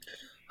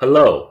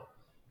Hello,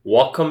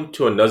 welcome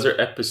to another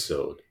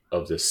episode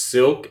of the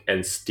Silk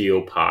and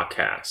Steel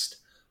podcast.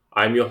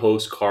 I'm your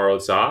host, Carl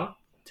Za.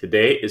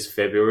 Today is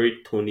February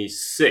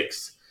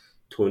 26th,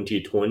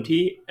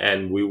 2020,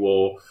 and we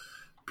will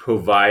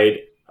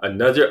provide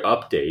another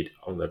update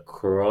on the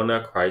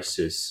corona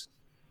crisis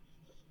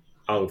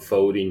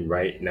unfolding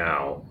right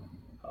now.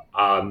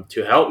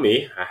 To help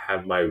me, I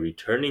have my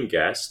returning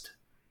guest,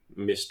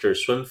 Mr.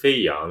 Sun Fei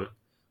Yang.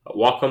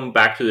 Welcome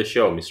back to the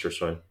show, Mr.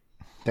 Sun.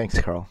 Thanks,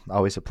 Carl.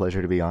 Always a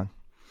pleasure to be on.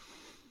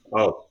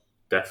 Oh,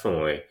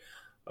 definitely.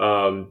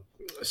 Um,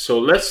 so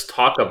let's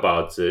talk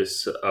about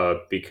this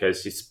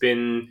because it's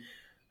been,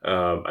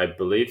 I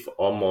believe,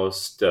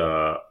 almost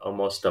a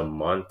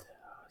month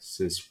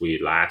since we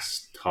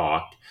last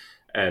talked,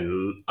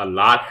 and a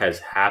lot has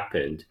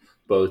happened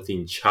both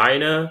in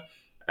China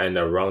and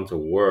around the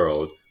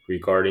world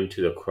regarding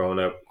to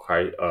the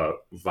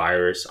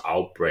virus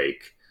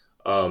outbreak.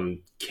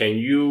 Can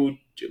you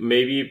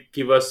maybe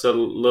give us a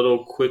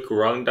little quick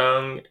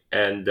rundown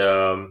and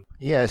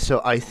Yeah,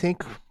 so I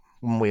think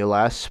when we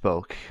last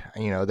spoke,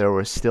 there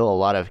were still a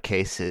lot of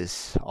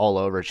cases all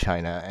over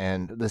China,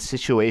 and the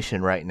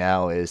situation right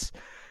now is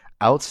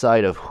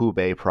outside of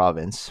Hubei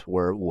province,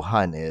 where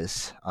Wuhan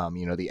is,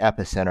 the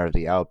epicenter of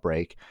the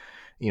outbreak.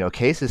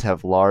 Cases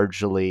have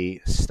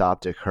largely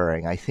stopped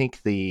occurring. I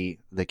think the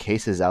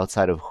cases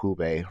outside of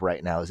Hubei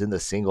right now is in the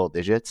single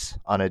digits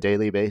on a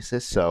daily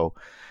basis, so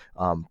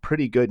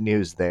pretty good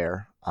news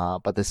there.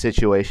 But the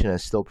situation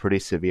is still pretty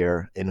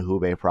severe in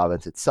Hubei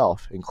province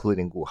itself,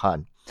 including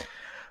Wuhan.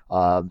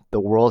 The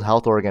World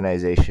Health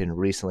Organization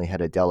recently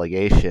had a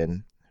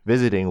delegation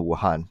visiting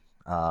Wuhan.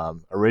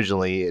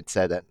 Originally, it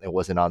said that it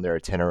wasn't on their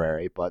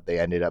itinerary, but they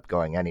ended up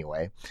going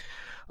anyway.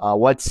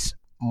 What's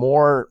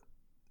more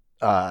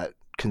uh,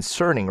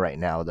 concerning right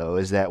now, though,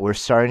 is that we're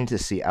starting to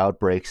see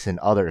outbreaks in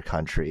other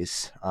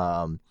countries.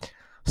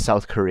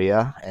 South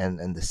Korea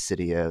and the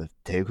city of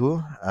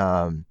Daegu,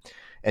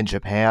 and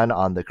Japan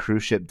on the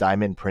cruise ship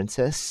Diamond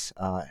Princess.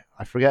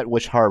 I forget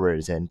which harbor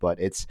it's in, but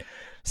it's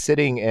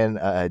sitting in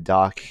a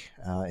dock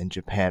in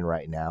Japan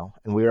right now.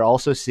 And we are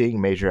also seeing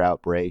major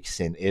outbreaks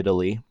in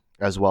Italy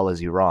as well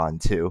as Iran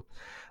too.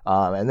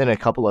 And then a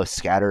couple of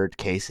scattered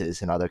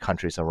cases in other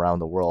countries around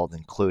the world,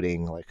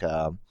 including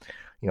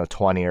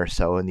 20 or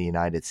so in the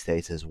United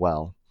States as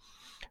well.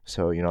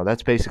 So,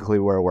 that's basically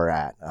where we're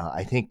at.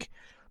 I think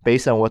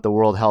based on what the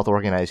World Health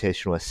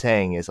Organization was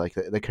saying is like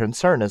the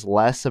concern is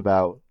less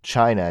about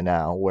China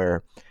now,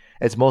 where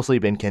it's mostly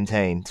been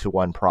contained to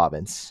one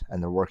province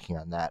and they're working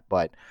on that.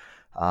 But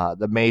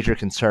the major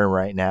concern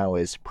right now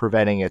is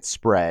preventing its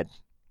spread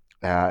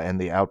and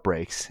the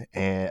outbreaks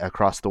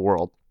across the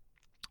world,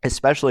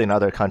 especially in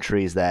other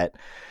countries that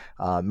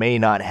may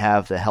not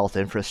have the health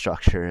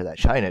infrastructure that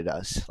China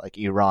does, like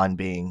Iran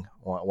being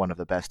one of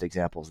the best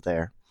examples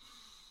there.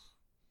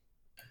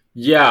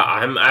 Yeah,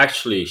 I'm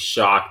actually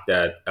shocked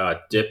that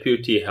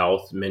Deputy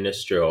Health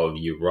Minister of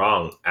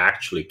Iran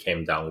actually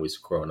came down with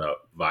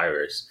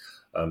coronavirus.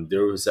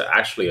 There was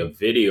actually a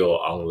video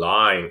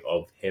online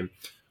of him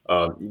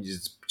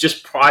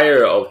just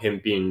prior of him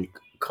being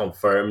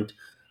confirmed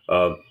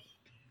uh,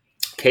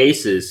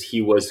 cases.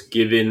 He was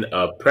given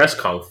a press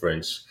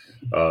conference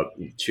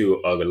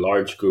to a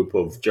large group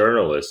of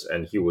journalists,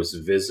 and he was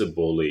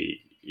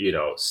visibly,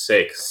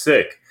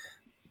 sick,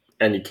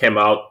 and it came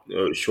out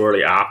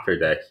shortly after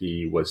that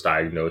he was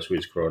diagnosed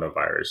with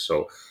coronavirus.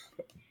 So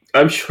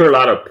I'm sure a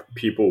lot of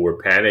people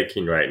were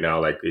panicking right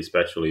now, like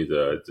especially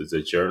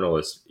the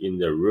journalists in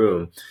the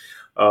room,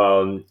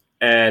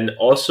 and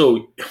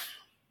also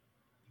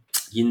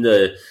in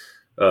the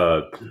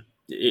uh,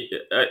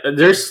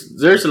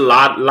 there's a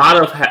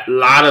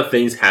lot of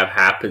things have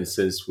happened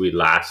since we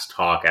last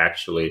talked.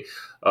 Actually,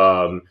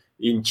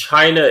 in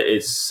China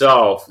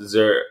itself,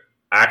 there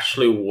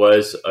actually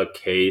was a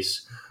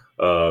case.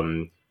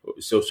 Um,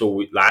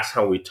 last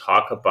time we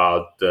talked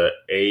about the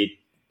 8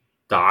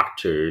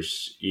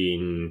 doctors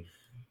in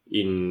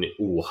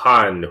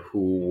Wuhan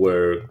who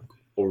were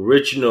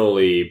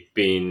originally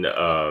being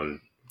uh,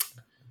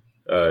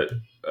 uh,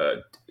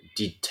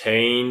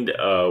 detained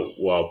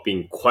while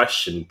being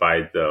questioned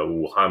by the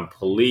Wuhan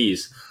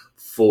police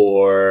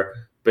for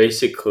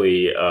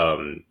basically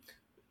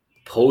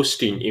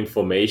posting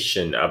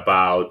information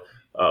about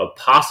a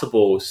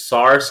possible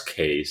SARS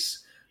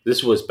case.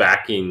 This was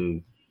back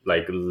in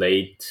like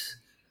late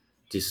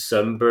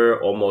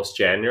December, almost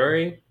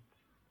January.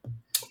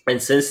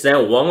 And since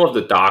then, one of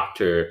the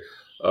doctor,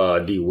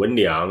 Li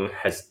Wenliang,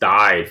 has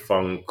died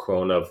from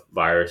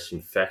coronavirus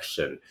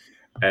infection.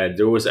 And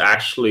there was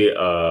actually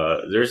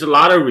there's a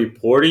lot of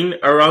reporting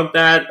around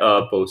that,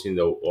 both in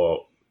the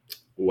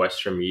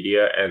Western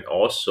media and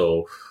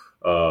also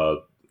uh,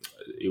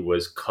 it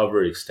was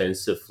covered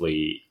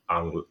extensively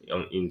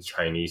in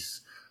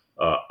Chinese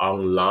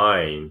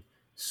online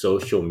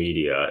social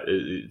media.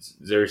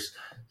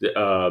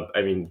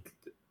 I mean,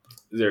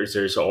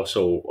 there's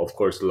also, of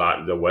course, a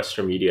lot the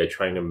Western media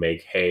trying to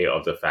make hay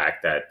of the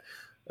fact that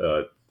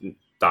uh,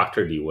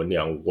 Dr. Li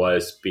Wenliang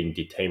was being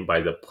detained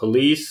by the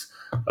police,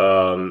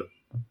 um,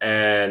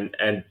 and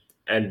and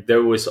and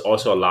there was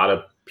also a lot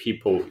of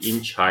people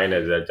in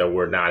China that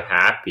were not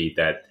happy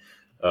that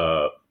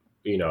uh,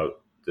 you know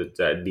that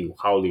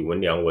how Li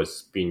Wenliang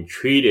was being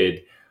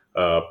treated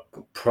uh,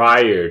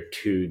 prior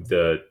to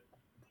the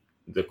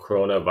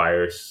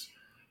coronavirus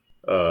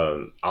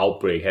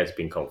outbreak has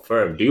been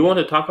confirmed. Do you want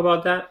to talk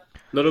about that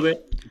a little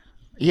bit?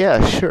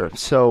 Yeah, sure.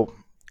 So,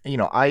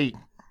 I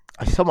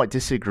somewhat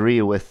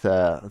disagree with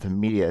the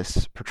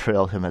media's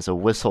portrayal of him as a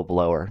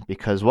whistleblower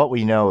because what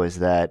we know is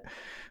that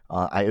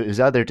it was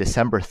either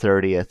December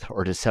 30th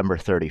or December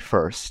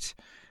 31st,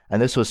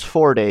 and this was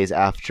 4 days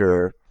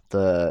after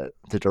the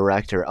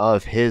director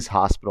of his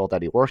hospital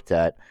that he worked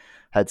at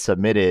had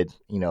submitted,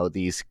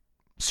 these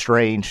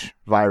strange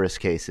virus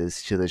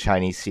cases to the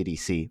Chinese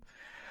CDC.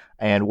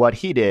 And what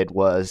he did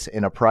was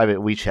in a private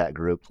WeChat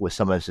group with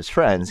some of his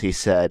friends, he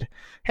said,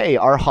 "Hey,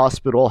 our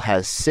hospital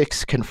has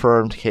 6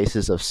 confirmed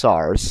cases of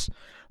SARS.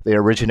 They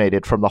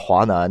originated from the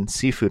Huanan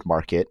seafood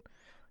market.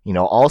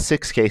 All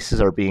 6 cases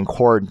are being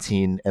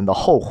quarantined in the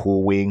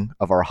Houhu wing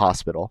of our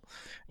hospital."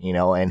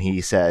 And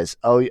he says,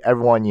 "Oh,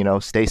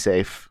 everyone, stay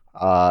safe,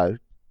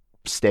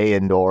 stay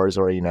indoors,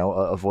 or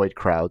avoid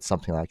crowds,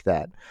 something like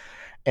that."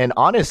 And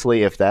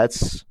honestly, if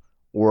that's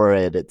where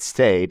it had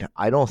stayed,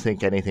 I don't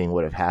think anything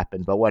would have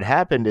happened. But what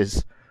happened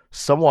is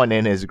someone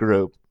in his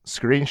group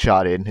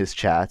screenshotted his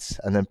chats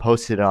and then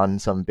posted it on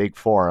some big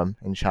forum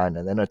in China.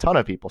 And then a ton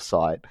of people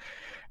saw it.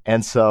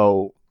 And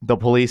so the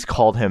police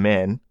called him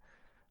in.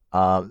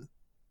 Um,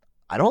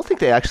 I don't think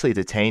they actually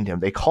detained him.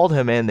 They called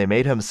him in. They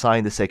made him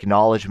sign this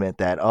acknowledgement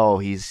that, oh,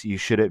 you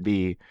shouldn't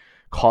be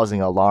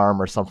causing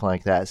alarm or something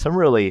like that. Some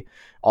really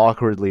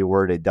awkwardly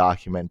worded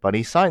document. But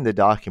he signed the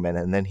document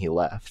and then he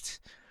left.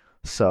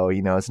 So,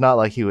 it's not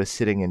like he was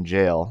sitting in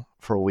jail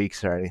for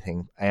weeks or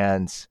anything.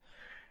 And,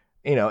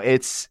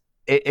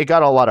 it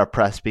got a lot of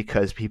press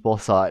because people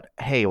thought,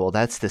 hey, well,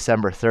 that's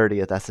December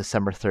 30th, that's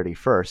December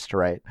 31st,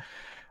 right?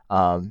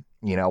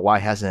 Why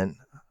hasn't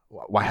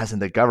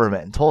the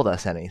government told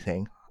us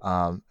anything?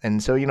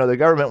 And so, the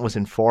government was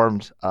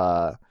informed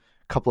a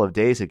couple of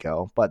days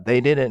ago, but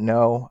they didn't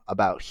know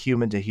about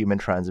human to human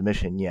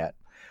transmission yet.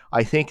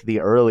 I think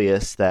the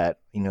earliest that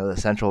the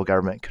central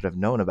government could have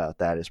known about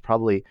that is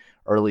probably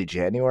early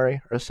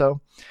January or so.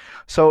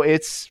 So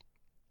it's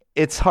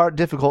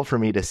difficult for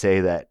me to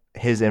say that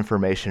his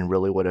information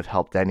really would have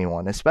helped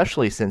anyone,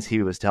 especially since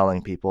he was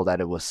telling people that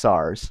it was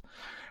SARS,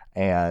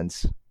 and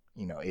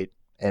it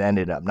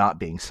ended up not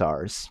being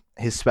SARS.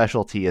 His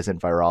specialty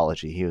isn't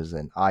virology; he was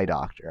an eye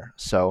doctor.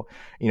 So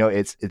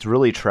it's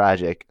really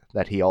tragic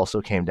that he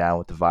also came down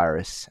with the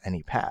virus and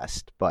he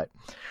passed. But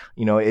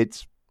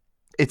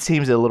it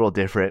seems a little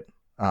different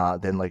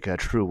than like a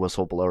true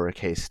whistleblower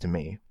case to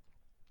me.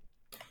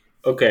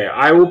 Okay,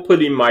 I will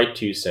put in my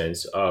 2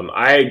 cents.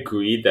 I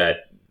agree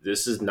that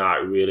this is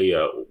not really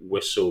a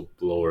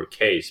whistleblower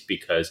case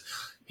because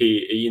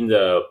he in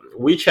the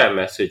WeChat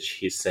message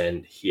he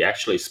sent, he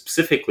actually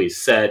specifically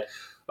said,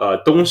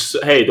 don't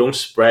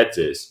spread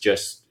this.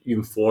 Just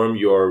inform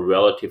your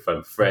relative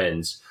and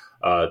friends.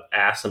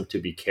 Ask them to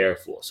be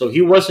careful." So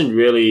he wasn't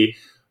really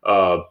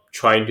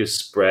trying to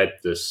spread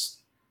this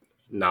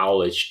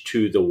knowledge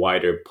to the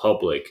wider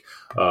public.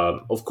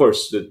 Of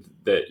course, the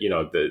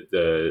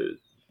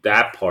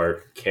that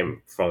part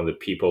came from the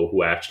people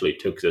who actually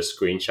took the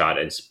screenshot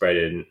and spread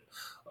it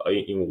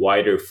in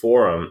wider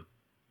forum.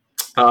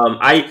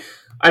 I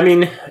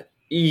mean,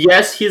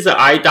 yes, he's an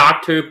eye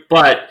doctor,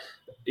 but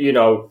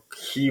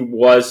he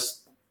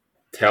was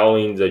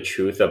telling the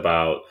truth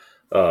about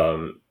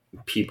um,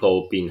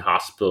 people being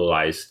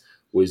hospitalized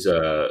with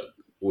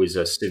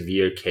a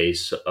severe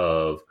case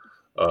of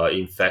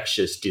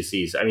infectious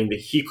disease. I mean,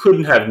 he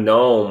couldn't have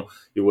known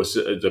it was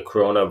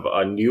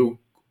a new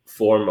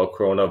form of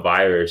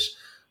coronavirus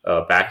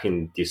back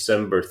in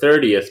December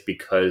 30th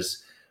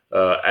because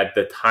at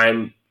the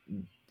time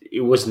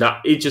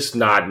it just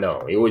not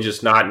known. It was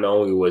just not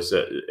known it was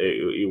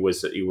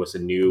a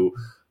new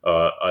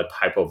a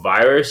type of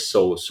virus.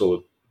 So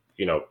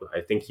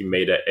I think he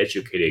made an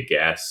educated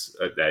guess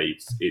that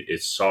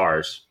it's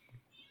SARS.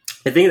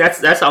 I think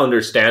that's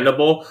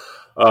understandable,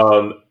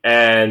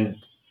 and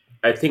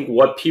I think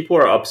what people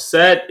are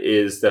upset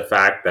is the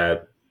fact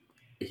that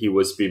he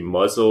was being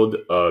muzzled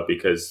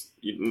because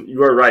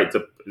you are right.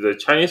 The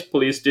Chinese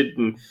police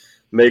didn't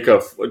make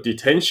a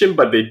detention,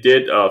 but they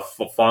did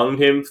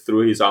found him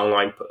through his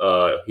online,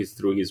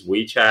 through his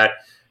WeChat,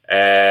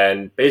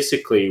 and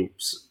basically,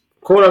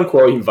 quote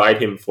unquote,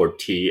 invite him for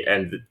tea.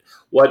 And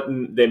what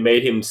they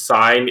made him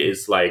sign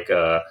is like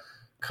a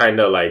kind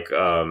of like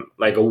a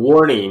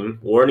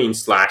warning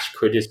slash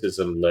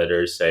criticism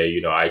letter,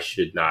 say I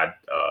should not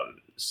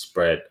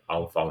spread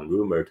unfound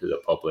rumor to the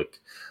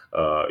public,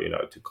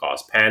 to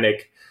cause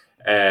panic.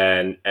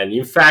 And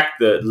in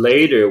fact,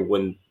 later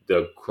when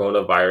the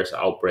coronavirus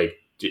outbreak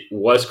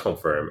was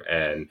confirmed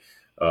and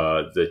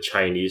the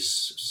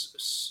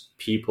Chinese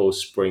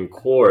People's Supreme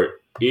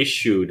Court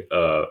issued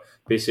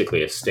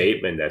basically a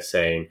statement that's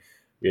saying,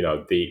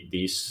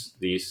 these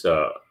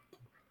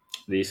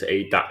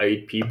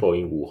eight people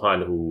in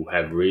Wuhan who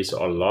have raised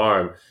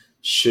alarm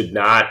should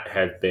not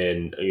have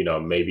been,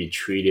 maybe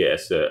treated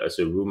as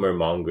a rumor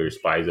mongers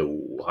by the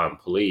Wuhan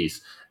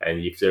police. And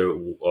if their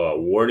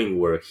warning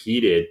were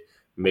heeded,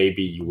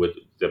 maybe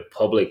the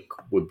public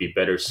would be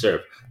better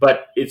served.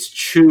 But it's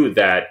true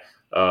that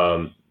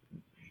um,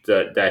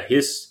 that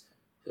his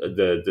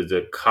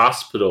the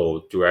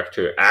hospital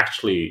director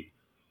actually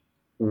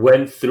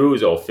went through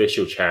the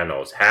official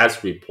channels,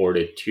 has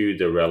reported to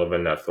the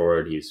relevant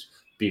authorities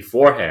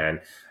beforehand.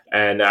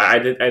 And I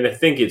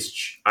think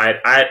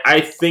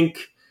I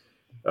think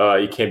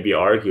it can be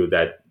argued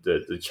that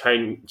the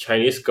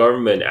Chinese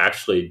government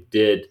actually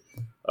did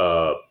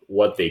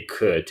what they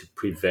could to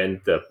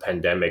prevent the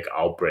pandemic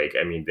outbreak.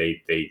 I mean,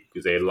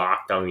 they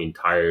locked down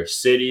entire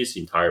cities,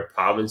 entire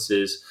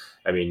provinces.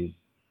 I mean,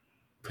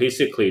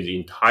 basically the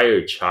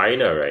entire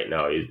China right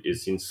now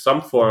is in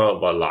some form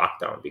of a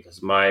lockdown,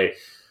 because I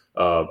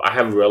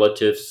have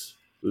relatives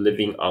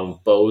living on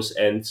both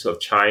ends of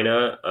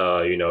China.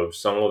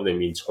 Some of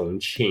them in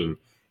Chongqing,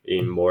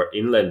 in more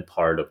inland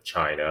part of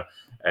China,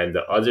 and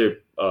the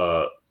other,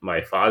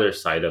 my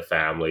father's side of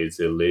families,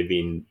 they live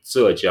in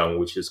Zhejiang,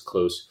 which is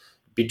close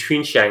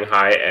between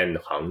Shanghai and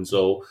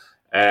Hangzhou.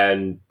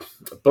 And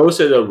both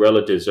of the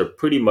relatives are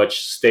pretty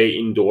much stay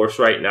indoors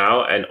right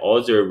now, and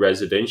all their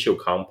residential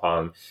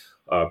compound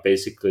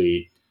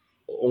basically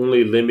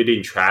only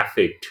limiting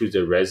traffic to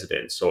the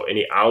residents. So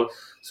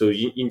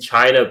in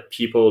China,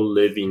 people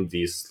live in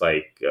these,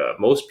 like,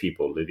 most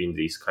people live in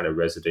these kind of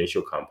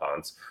residential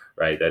compounds,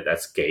 right?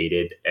 That's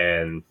gated.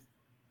 And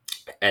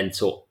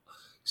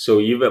so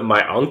even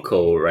my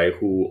uncle, right,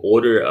 who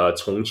ordered a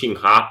Chongqing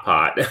hot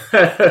pot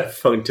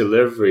from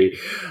delivery,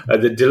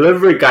 the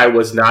delivery guy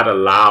was not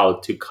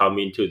allowed to come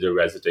into the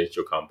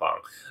residential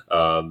compound.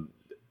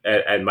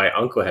 And my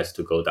uncle has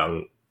to go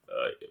down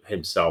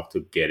himself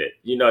to get it.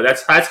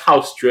 That's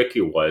how strict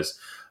it was.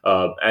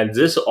 And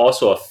this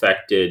also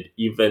affected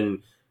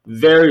even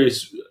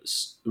various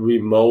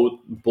remote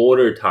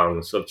border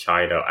towns of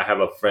China. I have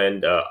a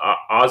friend,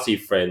 Aussie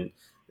friend,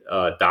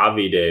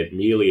 Davide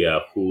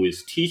Milia, who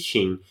is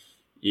teaching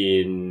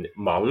in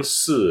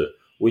Mangsi,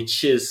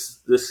 which is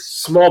this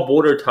small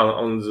border town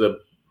on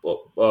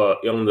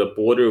the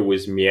border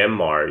with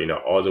Myanmar,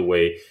 all the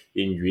way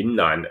in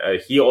Yunnan.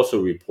 He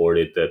also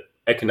reported that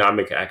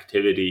economic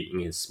activity in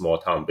his small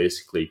town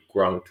basically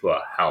ground to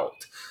a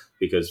halt,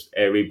 because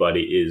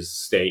everybody is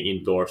staying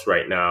indoors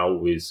right now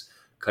with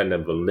kind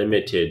of a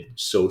limited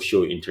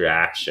social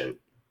interaction.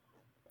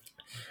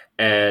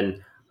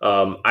 And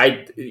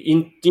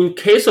in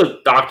case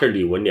of Dr.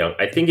 Li Wenliang,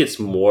 I think it's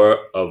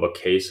more of a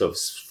case of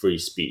free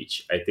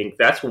speech. I think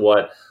that's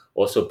what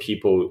also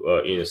people,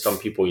 some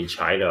people in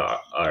China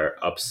are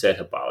upset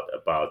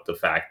about the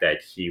fact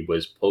that he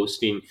was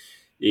posting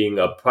in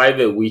a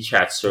private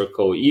WeChat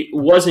circle. It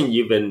wasn't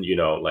even,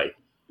 like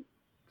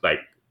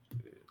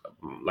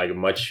like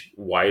much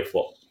wide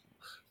for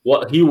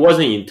what he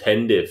wasn't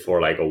intended for,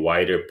 like a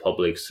wider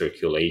public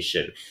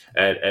circulation.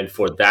 And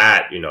for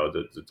that,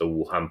 the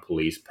Wuhan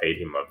police paid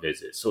him a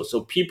visit.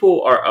 So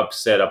people are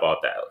upset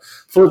about that.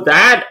 For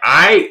that,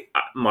 I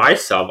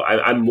myself,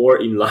 I'm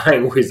more in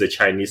line with the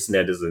Chinese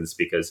netizens,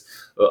 because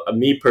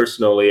me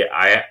personally,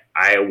 I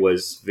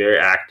was very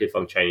active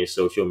on Chinese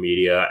social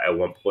media. At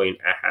one point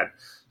I had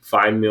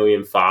 5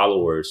 million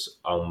followers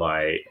on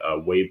my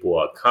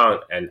Weibo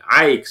account, and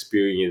I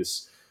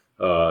experienced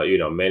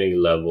many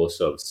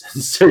levels of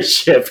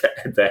censorship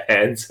at the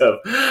hands of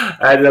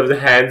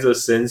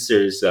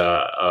censors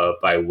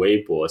by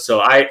Weibo.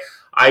 So I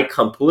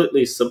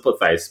completely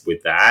sympathize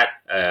with that.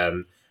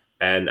 And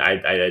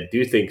I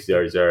do think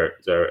there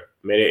are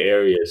many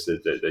areas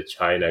that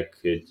China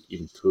could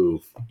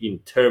improve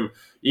in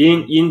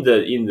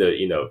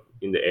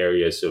the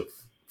areas of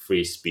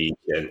free speech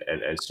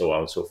and so on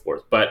and so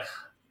forth. But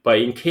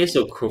in case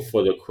of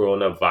for the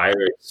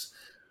coronavirus,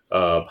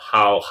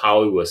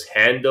 how it was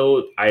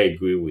handled, I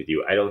agree with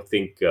you. I don't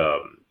think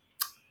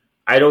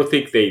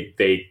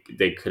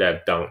they could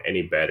have done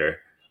any better.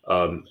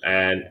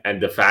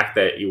 And the fact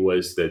that it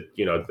was the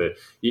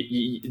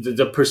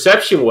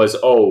perception was,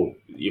 oh,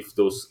 if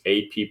those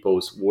 8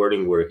 people's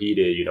wording were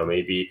heeded,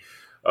 maybe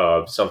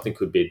something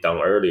could be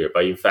done earlier.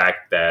 But in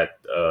fact, that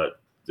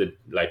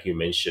like you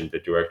mentioned, the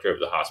director of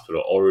the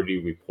hospital already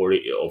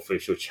reported in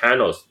official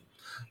channels,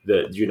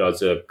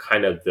 the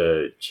kind of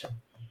the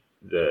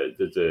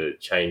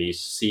Chinese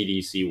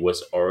CDC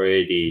was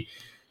already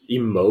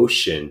in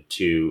motion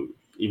to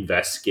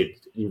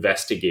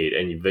investigate,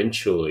 and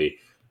eventually,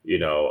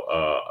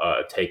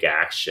 take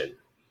action.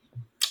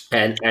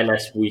 And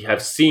as we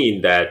have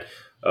seen that,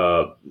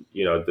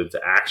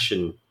 the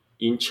action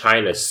in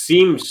China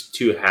seems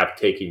to have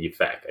taken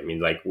effect. I mean,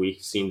 like,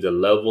 we've seen the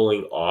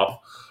leveling off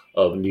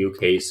of new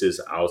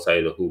cases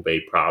outside the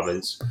Hubei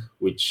province,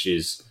 which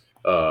is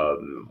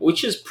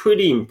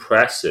pretty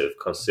impressive,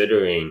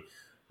 considering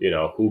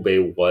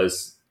Hubei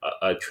was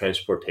a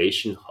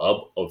transportation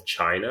hub of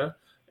China,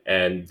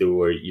 and there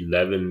were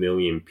 11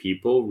 million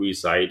people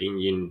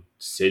residing in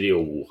city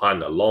of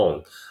Wuhan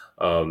alone.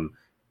 Um,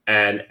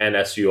 and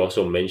as you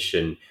also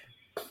mentioned,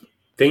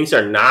 things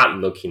are not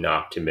looking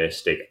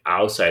optimistic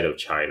outside of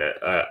China.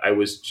 I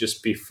was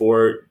just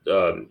before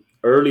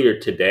earlier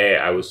today,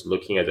 I was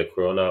looking at the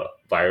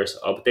coronavirus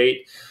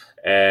update,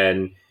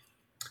 and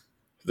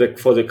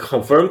for the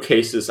confirmed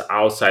cases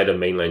outside of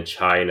mainland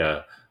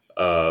China,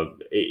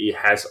 it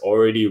has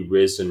already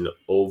risen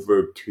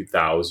over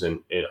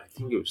 2,000. And I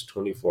think it was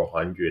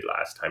 2,400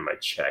 last time I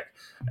checked,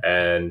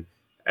 and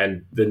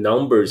the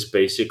numbers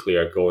basically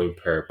are going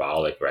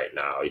parabolic right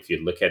now. If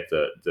you look at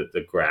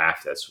the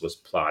graph that was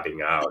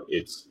plotting out,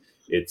 it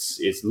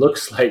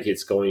looks like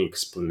it's going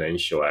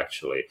exponential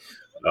actually.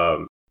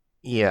 Um,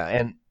 Yeah,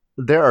 and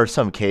there are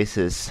some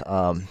cases.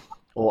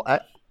 Well,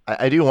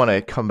 I do want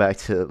to come back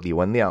to Li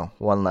Wenliang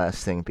one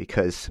last thing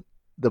because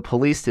the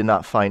police did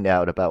not find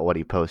out about what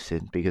he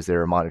posted because they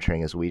were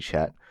monitoring his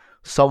WeChat.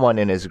 Someone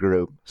in his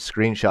group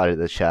screenshotted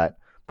the chat,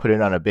 put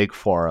it on a big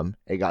forum.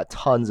 It got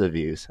tons of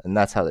views, and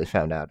that's how they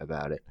found out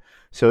about it.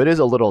 So it is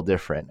a little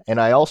different. And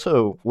I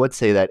also would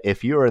say that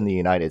if you were in the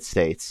United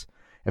States,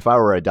 if I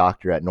were a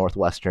doctor at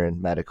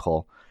Northwestern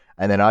Medical,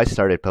 and then I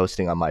started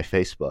posting on my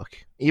Facebook,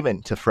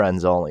 even to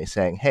friends only,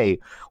 saying, hey,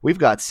 we've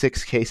got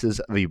 6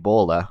 cases of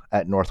Ebola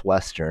at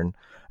Northwestern.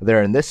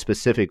 They're in this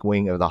specific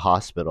wing of the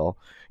hospital.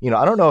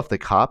 I don't know if the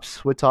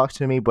cops would talk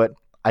to me, but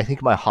I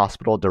think my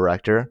hospital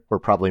director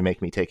would probably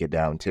make me take it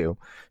down too.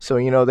 So,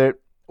 there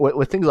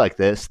with things like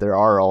this, there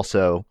are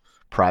also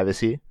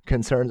privacy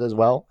concerns as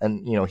well.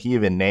 And, he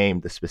even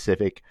named the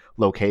specific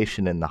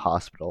location in the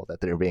hospital that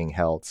they're being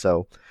held.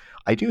 So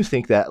I do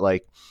think that,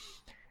 like,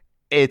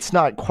 it's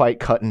not quite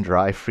cut and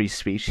dry free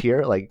speech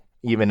here. Like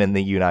even in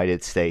the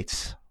United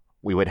States,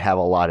 we would have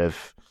a lot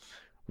of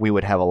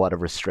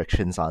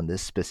restrictions on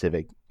this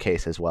specific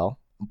case as well.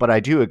 But I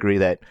do agree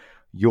that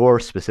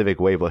your specific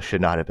Weibo should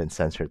not have been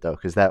censored though,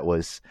 because that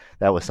was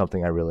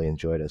something I really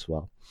enjoyed as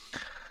well.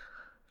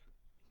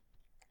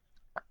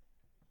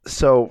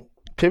 So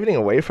pivoting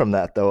away from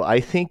that though,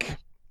 I think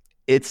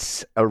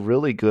it's a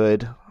really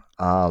good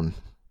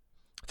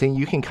thing.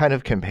 You can kind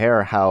of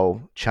compare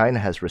how China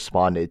has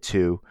responded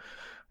to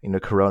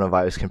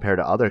coronavirus compared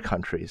to other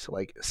countries.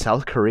 Like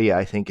South Korea,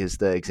 I think is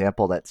the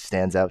example that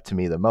stands out to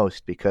me the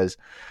most because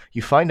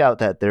you find out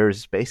that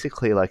there's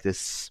basically like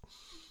this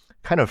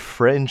kind of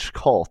fringe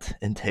cult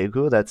in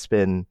Daegu that's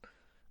been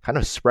kind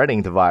of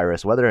spreading the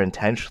virus, whether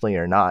intentionally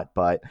or not.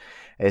 But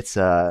it's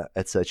a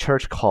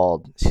church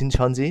called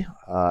Xinquanji,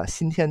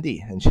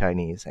 Xintiandi in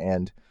Chinese,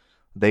 and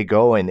they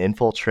go and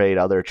infiltrate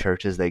other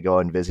churches. They go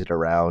and visit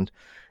around.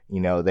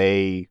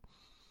 They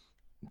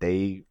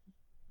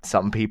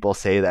some people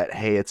say that,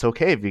 hey, it's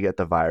okay if you get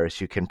the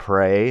virus, you can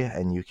pray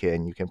and you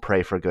can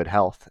pray for good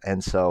health.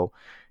 And so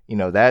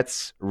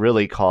that's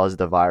really caused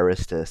the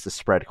virus to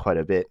spread quite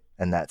a bit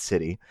in that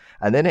city.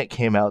 And then it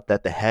came out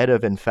that the head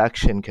of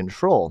infection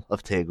control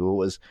of Daegu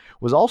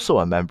was also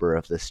a member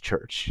of this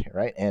church,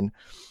 right? And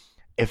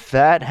if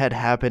that had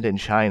happened in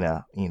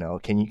China,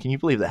 can you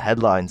believe the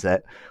headlines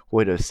that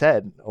would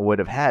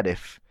have had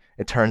if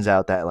it turns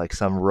out that like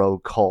some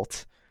rogue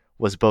cult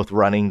was both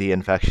running the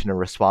infection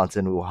response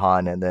in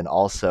Wuhan and then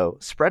also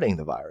spreading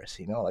the virus.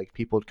 Like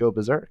people would go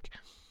berserk.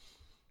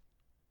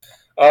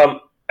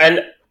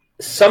 and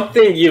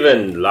something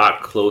even a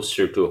lot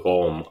closer to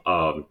home.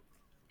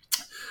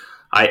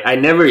 I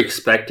never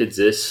expected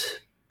this,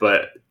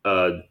 but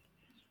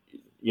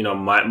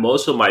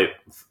most of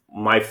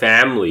my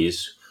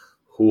families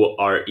who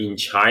are in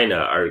China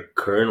are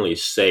currently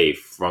safe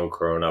from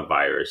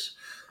coronavirus.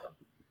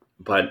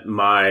 But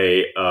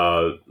my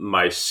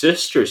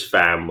sister's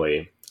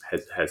family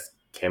has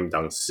came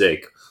down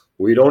sick.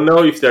 We don't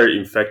know if they're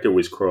infected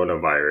with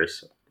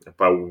coronavirus,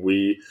 but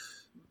we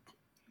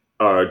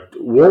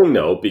won't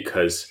know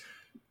because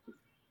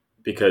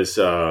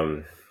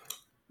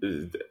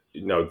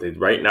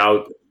right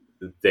now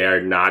they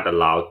are not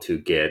allowed to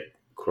get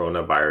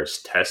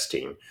coronavirus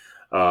testing.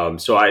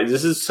 So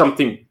this is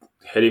something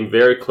hitting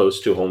very close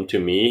to home to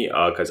me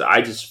because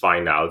I just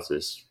find out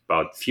this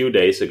about a few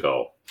days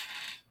ago.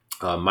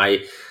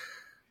 My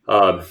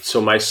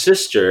So my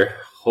sister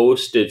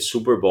hosted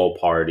Super Bowl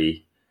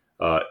party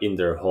in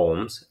their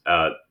homes.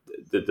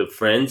 The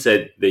friends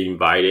that they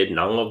invited,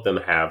 none of them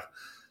have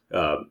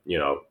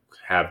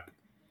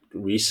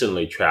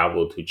recently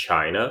traveled to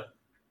China,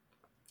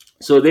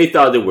 so they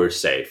thought they were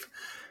safe.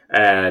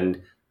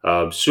 And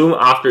soon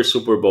after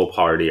Super Bowl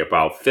party,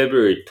 about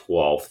February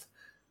 12th,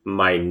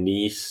 my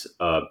niece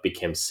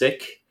became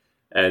sick,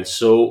 and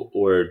so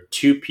were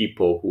 2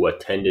 people who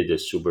attended the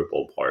Super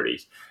Bowl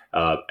parties.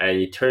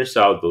 And it turns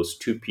out those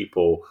 2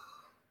 people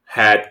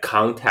had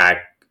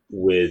contact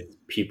with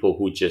people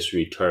who just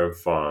returned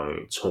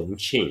from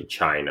Chongqing,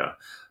 China.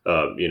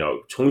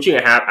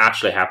 Chongqing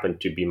actually happened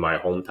to be my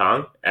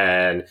hometown,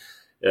 and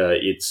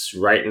it's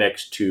right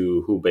next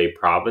to Hubei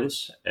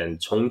province. And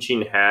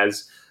Chongqing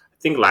has, I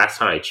think last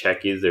time I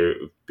checked, either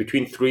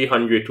between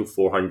 300 to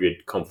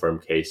 400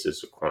 confirmed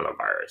cases of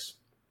coronavirus.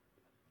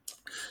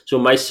 So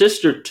my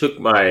sister took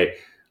my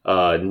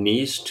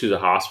niece to the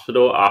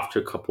hospital after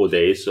a couple of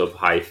days of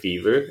high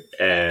fever,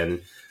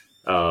 and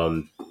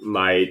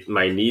my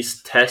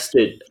niece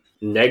tested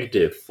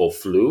negative for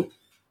flu,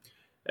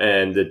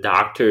 and the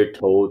doctor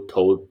told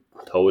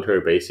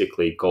her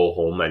basically go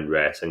home and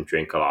rest and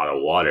drink a lot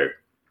of water.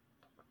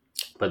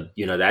 But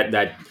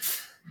that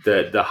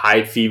the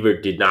high fever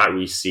did not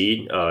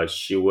recede.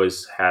 She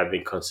was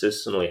having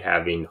consistently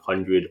having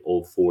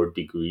 104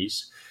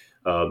 degrees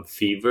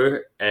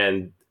fever,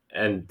 and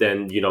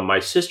then my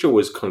sister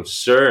was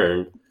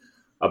concerned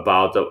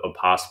about a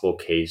possible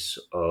case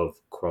of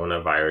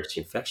coronavirus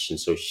infection,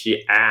 so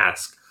she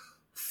asked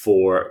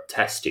for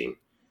testing.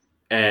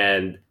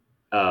 And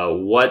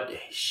what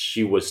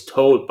she was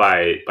told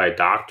by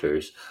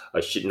doctors,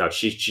 she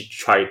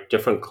tried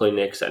different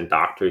clinics and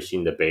doctors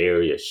in the Bay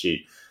Area.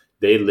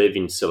 They live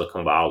in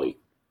Silicon Valley,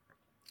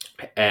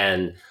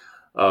 and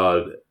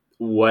uh,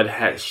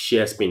 she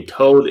has been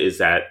told is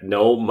that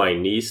no, my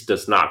niece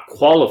does not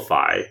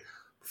qualify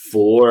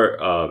for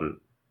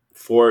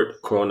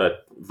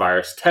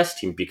coronavirus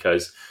testing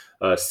because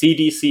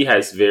CDC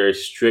has very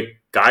strict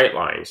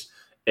guidelines.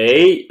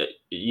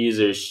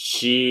 Either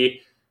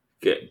she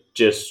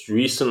just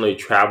recently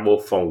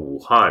traveled from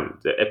Wuhan,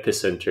 the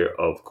epicenter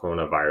of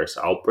coronavirus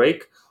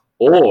outbreak,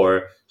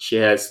 or she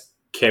has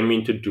came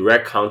into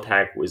direct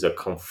contact with a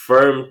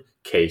confirmed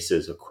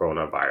cases of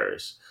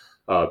coronavirus.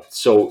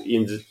 So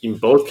in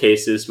both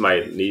cases,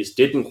 my niece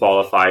didn't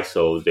qualify,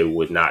 so they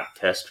would not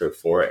test her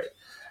for it.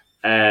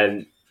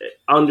 And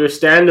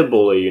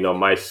understandably,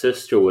 my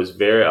sister was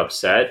very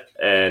upset,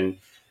 and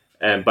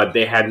but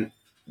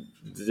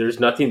there's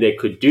nothing they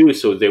could do,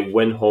 so they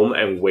went home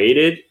and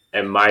waited.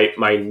 And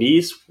my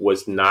niece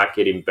was not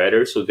getting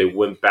better, so they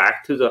went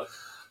back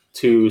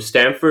to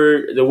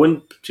Stanford. They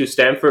went to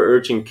Stanford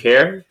urgent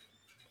care,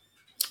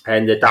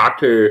 and the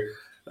doctor,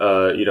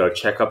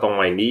 check up on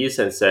my niece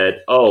and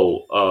said,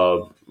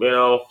 "Oh,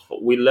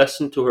 we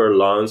listened to her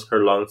lungs.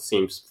 Her lungs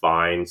seems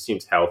fine,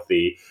 seems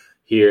healthy.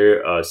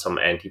 Here, some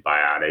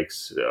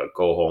antibiotics.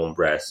 Go home,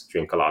 rest,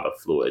 drink a lot of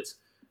fluids."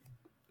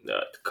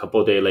 A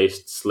couple of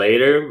days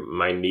later,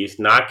 my niece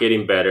not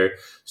getting better,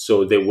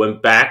 so they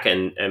went back,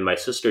 and my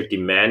sister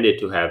demanded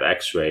to have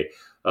X-ray.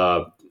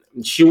 Uh,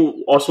 she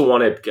also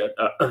wanted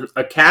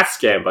a CAT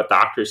scan, but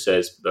doctor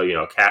says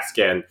CAT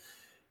scan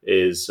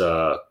is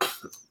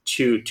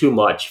too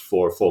much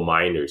for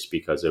minors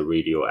because of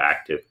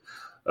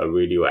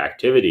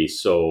radioactivity.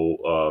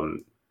 So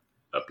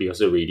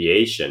because of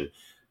radiation,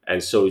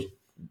 and so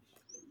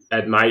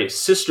at my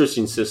sister's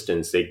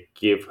insistence, they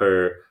give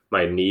her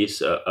my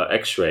niece a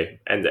X-ray,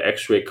 and the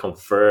X-ray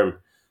confirmed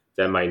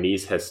that my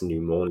niece has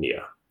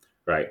pneumonia.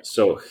 Right.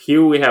 So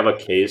here we have a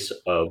case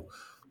of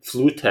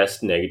flu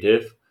test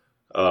negative,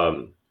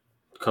 um,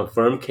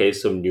 confirmed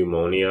case of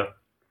pneumonia.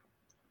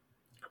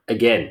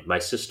 Again, my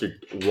sister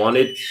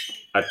wanted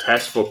a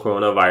test for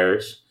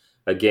coronavirus.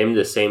 Again,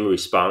 the same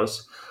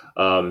response.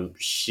 My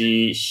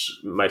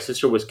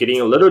sister was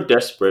getting a little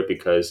desperate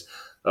because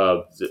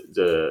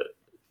the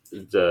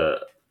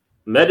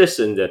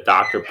medicine that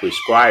doctor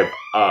prescribed,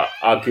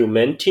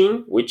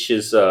 augmentin, which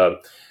is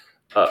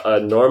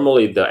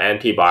normally the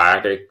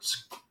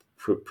antibiotics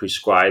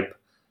prescribed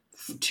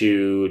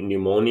to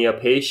pneumonia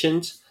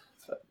patients,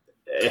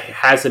 it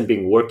hasn't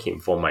been working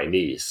for my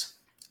niece.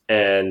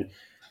 And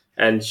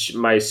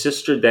my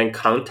sister then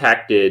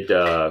contacted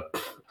the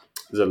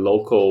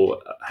local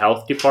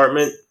health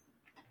department,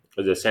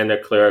 the Santa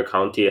Clara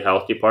County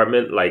Health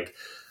Department, like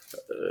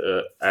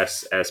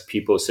as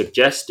people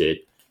suggested,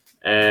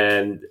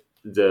 and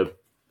the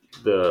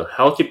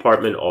health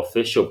department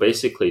official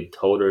basically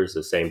told her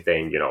the same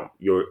thing.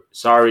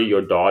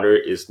 Your daughter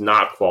is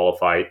not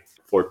qualified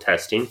for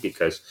testing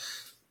because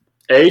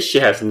A, she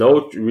has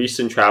no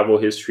recent travel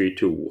history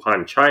to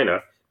Wuhan,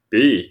 China.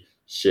 B,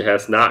 she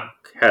has not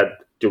had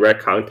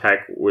direct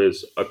contact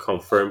with a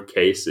confirmed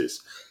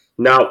cases.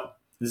 Now,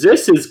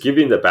 this is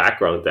giving the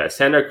background that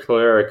Santa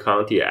Clara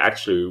County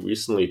actually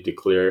recently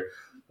declared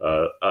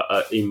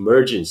an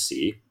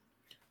emergency,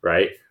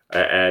 right?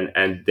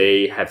 And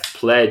they have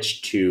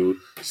pledged to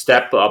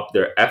step up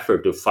their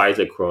effort to fight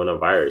the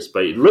coronavirus.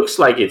 But it looks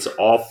like it's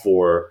all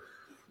for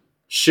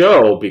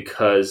show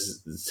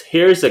because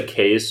here's a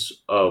case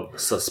of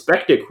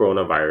suspected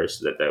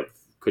coronavirus that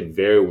could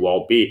very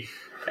well be,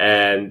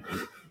 and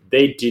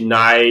they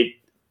denied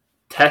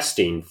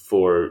testing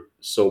for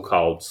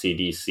so-called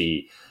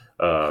CDC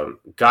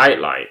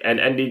guideline,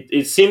 and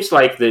it seems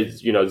like there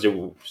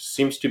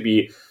seems to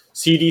be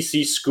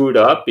CDC screwed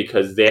up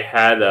because they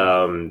had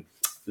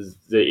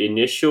the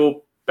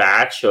initial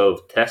batch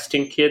of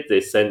testing kit they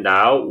sent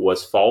out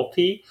was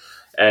faulty,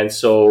 and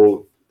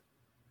so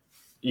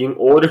in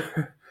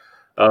order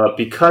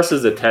because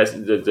of the test,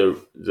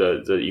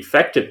 the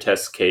effective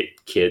test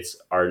kits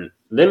are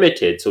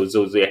limited, so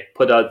they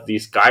put out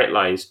these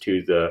guidelines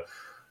to the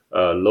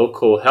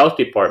local health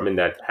department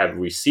that have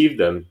received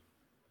them,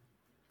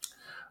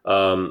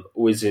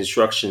 with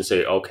instructions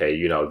say, okay,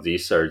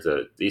 these are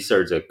the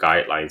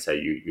guidelines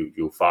that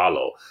you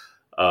follow.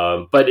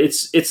 But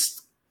it's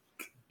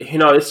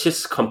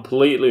just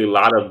completely a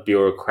lot of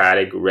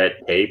bureaucratic red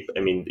tape.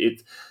 I mean,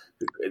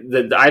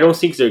 I don't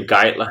think their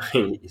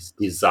guideline is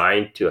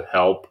designed to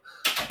help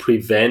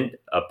prevent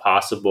a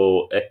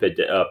possible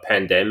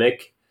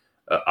pandemic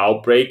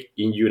outbreak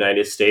in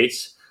United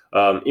States.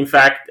 In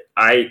fact,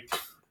 I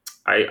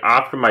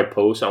after my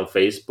post on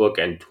Facebook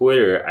and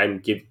Twitter, I'm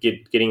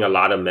getting a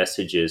lot of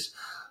messages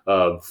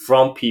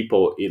from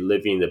people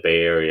living in the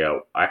Bay Area.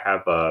 I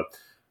have a,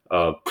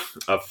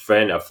 a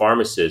friend, a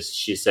pharmacist.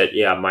 She said,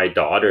 "Yeah, my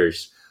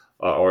daughters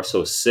are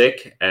also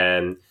sick,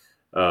 and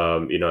there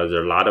are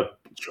a lot of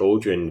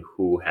children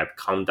who have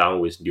come down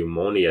with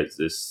pneumonia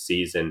this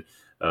season."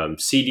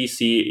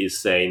 CDC is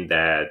saying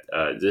that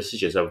this is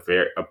just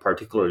a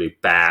particularly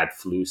bad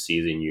flu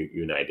season in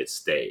United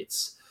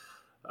States.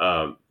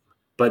 Um,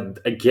 but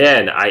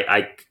again,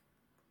 I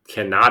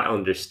cannot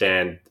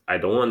understand. I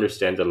don't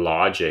understand the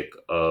logic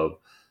of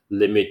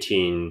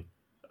limiting,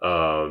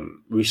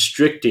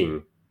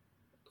 restricting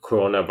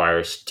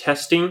coronavirus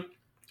testing.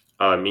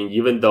 I mean,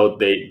 even though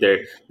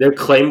their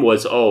claim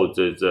was, oh,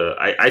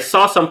 I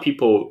saw some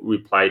people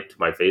reply to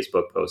my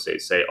Facebook post. They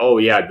say, oh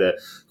yeah, the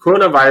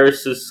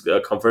coronavirus's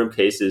confirmed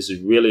cases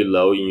is really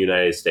low in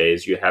United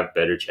States. You have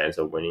better chance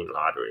of winning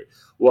lottery.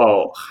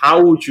 Well,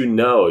 how would you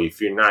know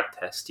if you're not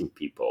testing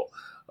people?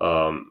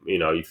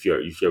 If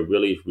you're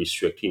really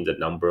restricting the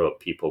number of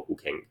people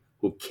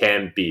who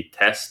can be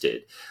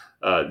tested,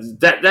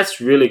 that's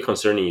really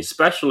concerning,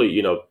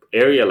 especially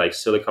area like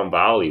Silicon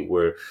Valley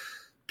where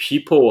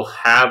people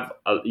have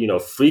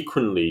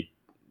frequently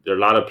there are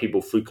a lot of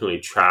people frequently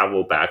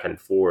travel back and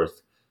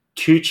forth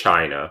to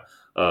China.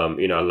 A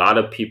lot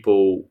of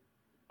people,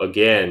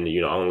 again,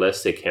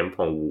 unless they came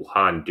from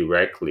Wuhan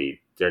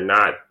directly, they're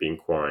not being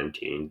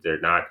quarantined.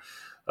 They're not.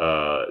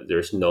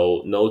 There's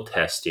no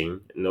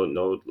testing,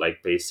 no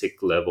like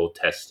basic level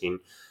testing.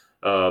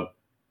 Uh,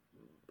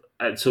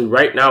 and so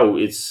right now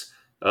it's.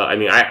 I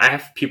mean, I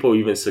have people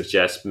even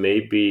suggest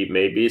maybe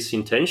it's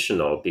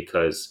intentional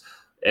because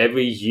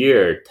every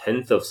year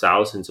tens of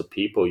thousands of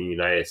people in the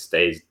United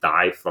States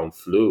die from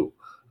flu.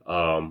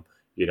 And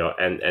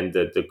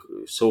the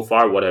so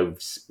far what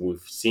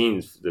we've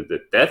seen the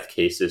death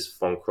cases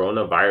from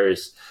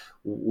coronavirus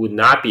would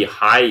not be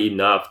high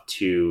enough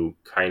to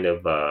kind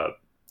of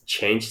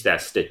change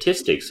that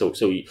statistic. So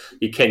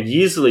it can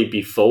easily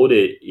be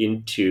folded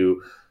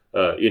into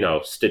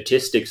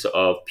statistics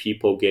of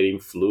people getting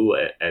flu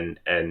and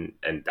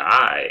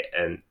die,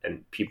 and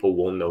people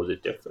won't know the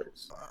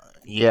difference.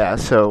 Yeah,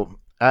 so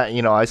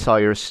I saw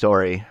your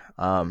story,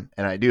 and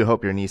I do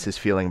hope your niece is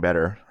feeling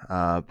better.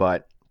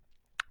 But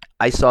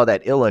I saw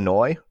that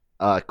Illinois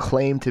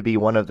claimed to be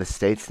one of the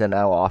states that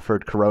now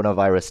offered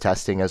coronavirus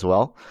testing as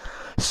well.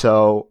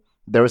 So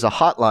there was a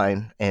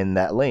hotline in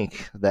that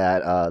link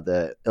that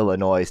the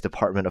Illinois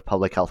Department of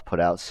Public Health put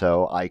out.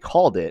 So I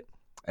called it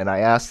and I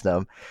asked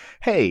them,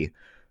 "Hey,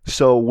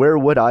 so where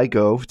would I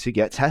go to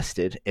get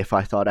tested if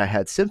I thought I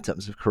had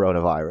symptoms of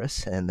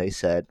coronavirus?" And they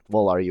said,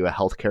 "Well, are you a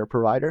healthcare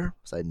provider?"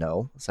 I said,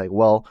 "No." It's like,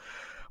 "Well,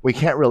 we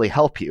can't really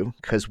help you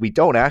because we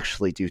don't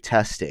actually do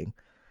testing.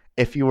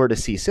 If you were to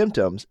see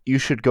symptoms, you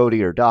should go to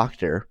your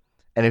doctor.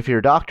 And if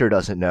your doctor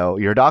doesn't know,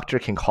 your doctor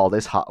can call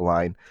this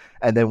hotline,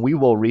 and then we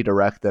will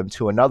redirect them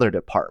to another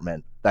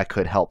department that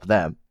could help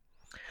them."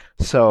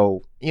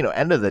 So,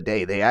 end of the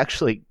day, they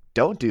actually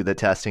don't do the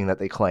testing that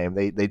they claim.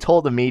 They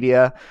told the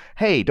media,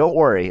 "Hey, don't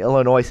worry,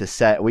 Illinois is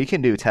set. We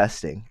can do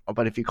testing."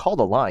 But if you call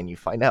the line, you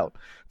find out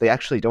they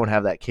actually don't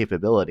have that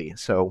capability.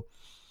 So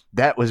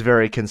that was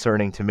very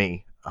concerning to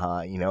me.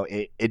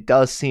 It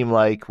does seem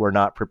like we're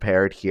not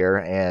prepared here,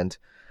 and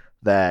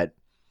that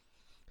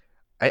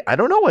I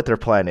don't know what their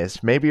plan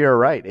is. Maybe you're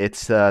right.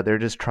 It's they're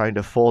just trying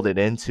to fold it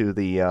into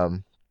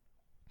the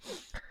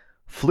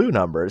flu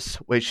numbers,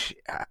 which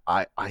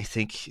I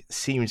think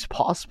seems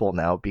possible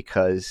now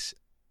because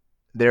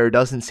there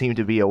doesn't seem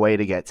to be a way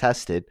to get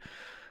tested,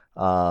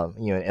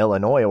 in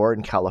Illinois or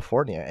in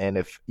California. And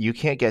if you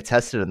can't get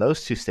tested in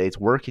those two states,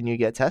 where can you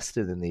get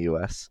tested in the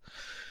U.S.?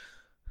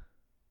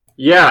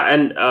 Yeah,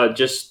 and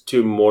just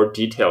to more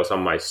details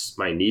on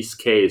my niece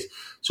case.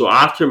 So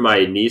after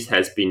my niece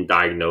has been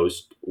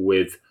diagnosed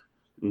with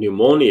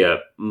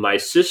pneumonia, my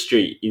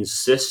sister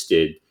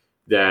insisted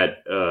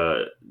that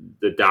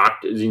the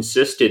doctor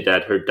insisted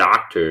that her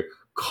doctor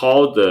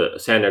called the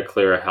Santa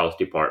Clara Health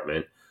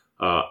Department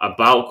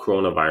about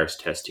coronavirus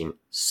testing.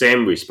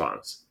 Same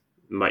response: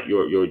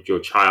 your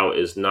child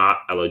is not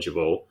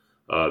eligible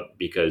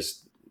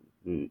because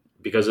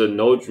of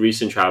no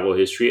recent travel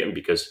history and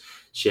because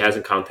she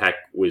hasn't come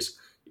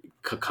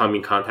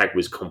in contact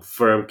with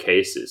confirmed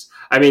cases.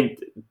 I mean,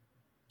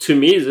 to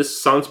me,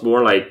 this sounds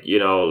more like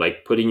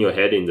like putting your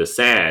head in the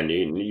sand.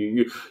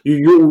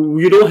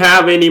 You don't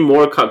have any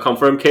more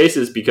confirmed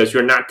cases because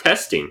you're not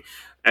testing.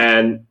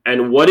 And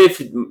what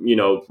if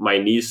my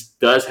niece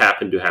does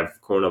happen to have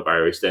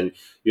coronavirus? Then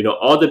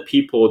all the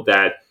people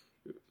that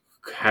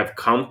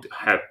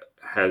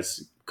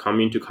has come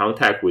into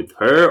contact with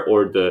her,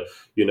 or the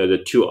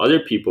two other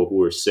people who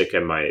were sick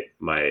at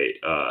my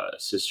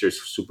sister's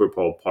Super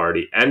Bowl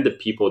party, and the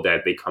people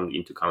that they come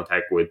into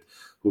contact with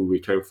who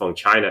returned from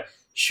China,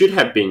 should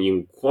have been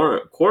in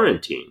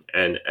quarantine.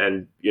 And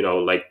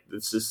like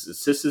this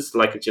is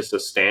like just a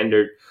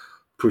standard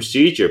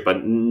procedure,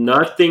 but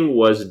nothing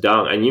was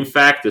done. And in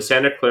fact, the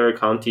Santa Clara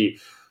County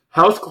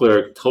health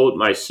clerk told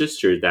my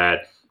sister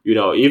that,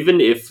 even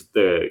if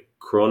the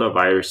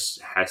coronavirus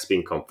has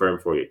been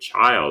confirmed for your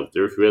child,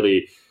 there's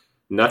really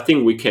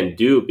nothing we can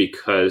do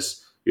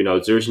because,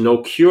 there's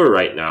no cure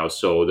right now.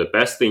 So the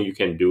best thing you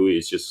can do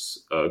is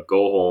just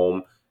go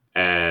home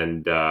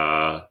and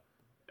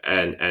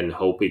and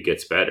hope it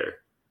gets better.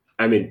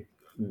 I mean,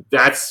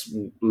 that's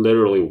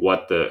literally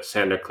what the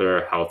Santa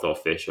Clara health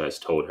official has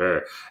told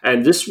her.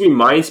 And this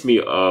reminds me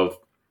of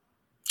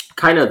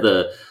kind of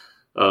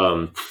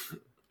um,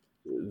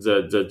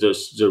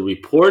 the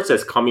reports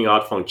that's coming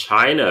out from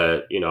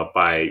China,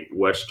 by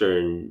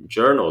Western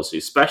journals,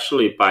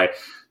 especially by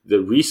the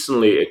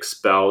recently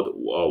expelled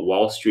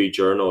Wall Street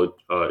Journal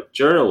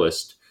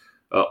journalist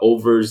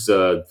over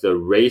the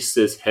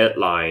racist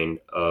headline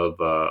of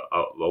a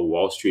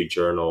Wall Street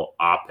Journal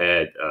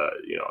op-ed.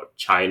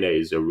 China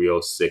is a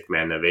real sick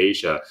man of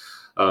Asia.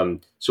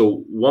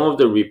 So one of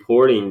the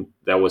reporting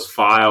that was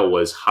filed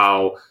was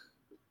how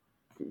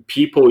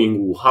people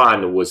in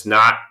Wuhan was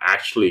not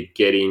actually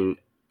getting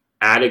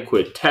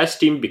adequate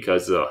testing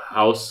because the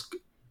health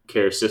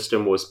care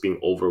system was being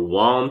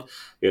overwhelmed.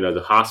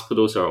 The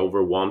hospitals are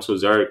overwhelmed. So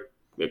there are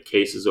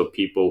cases of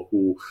people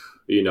who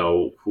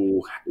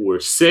were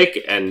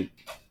sick and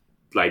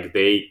like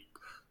they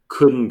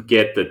couldn't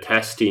get the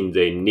testing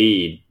they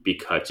need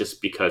because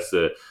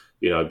the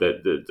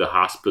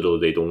hospital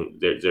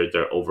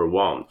they're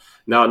overwhelmed.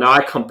 Now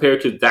I compare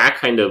to that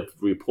kind of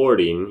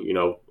reporting,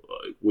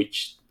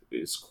 which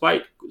is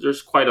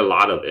there's quite a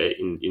lot of it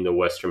in the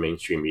Western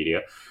mainstream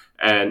media,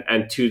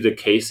 and to the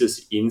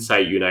cases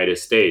inside United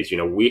States.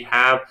 We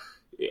have,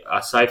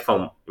 aside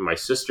from my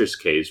sister's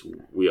case,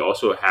 we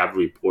also have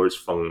reports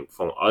from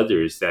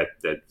others that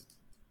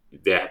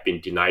they have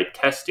been denied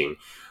testing.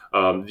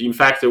 In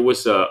fact, there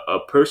was a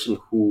person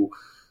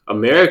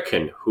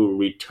American who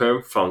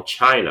returned from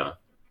China,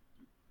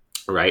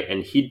 right?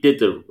 And he did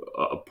the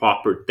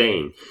proper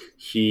thing.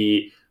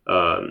 He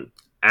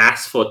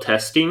asked for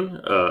testing.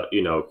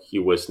 He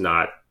was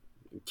not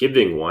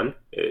giving one.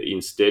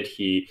 Instead,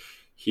 he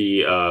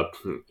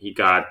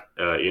got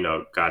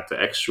got the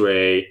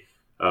X-ray.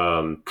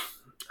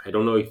 I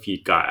don't know if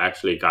he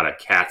actually got a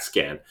CAT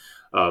scan.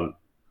 Um,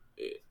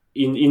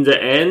 in the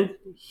end,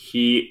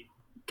 he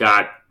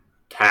got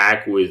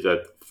tagged with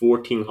a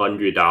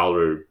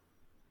 $1,400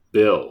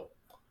 bill,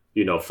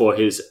 for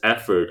his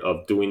effort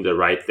of doing the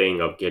right thing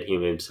of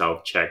getting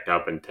himself checked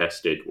up and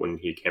tested when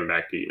he came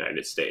back to the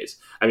United States.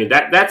 I mean,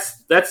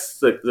 that's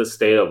the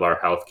state of our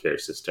healthcare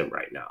system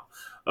right now,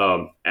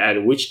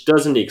 and which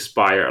doesn't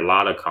inspire a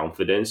lot of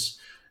confidence.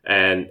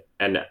 And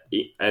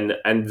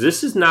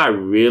this is not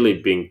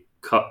really being.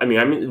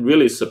 I'm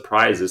really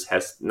surprised this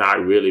has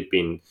not really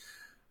been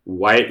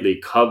widely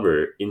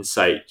covered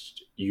inside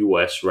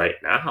U.S. right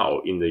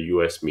now in the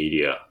U.S.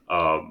 media.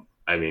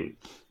 I mean,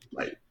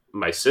 like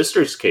my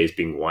sister's case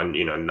being one,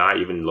 not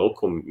even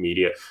local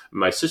media.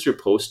 My sister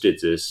posted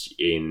this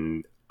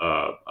in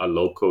a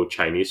local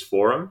Chinese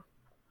forum.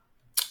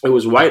 It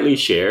was widely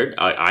shared.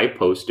 I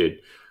posted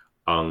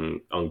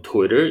on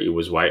Twitter. It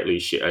was widely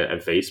shared,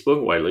 and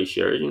Facebook widely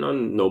shared.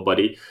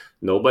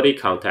 Nobody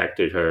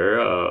contacted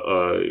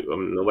her.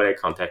 Nobody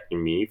contacted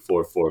me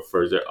for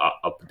further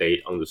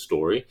update on the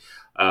story,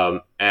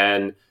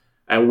 and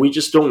we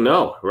just don't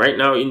know right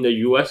now in the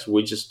U.S.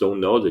 We just don't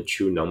know the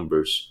true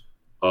numbers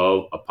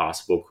of a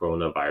possible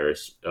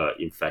coronavirus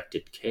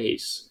infected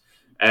case.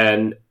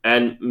 And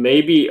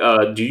maybe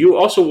do you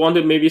also want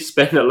to maybe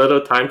spend a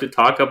little time to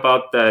talk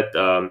about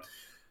that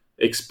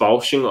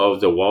expulsion of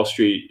the Wall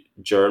Street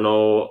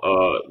Journal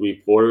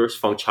reporters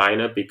from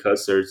China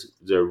because there's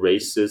the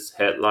racist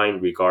headline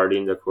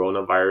regarding the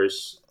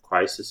coronavirus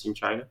crisis in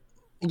China?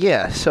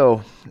 Yeah,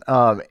 so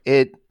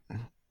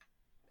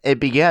it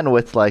began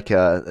with like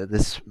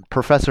this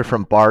professor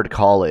from Bard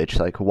College,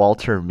 like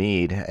Walter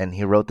Mead, and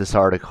he wrote this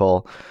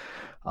article,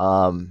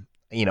 about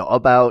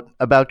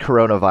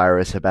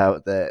coronavirus,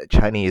 about the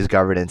Chinese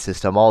governance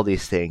system, all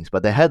these things.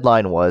 But the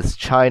headline was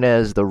China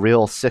is the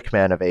real sick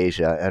man of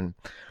Asia, and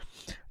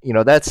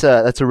that's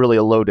a really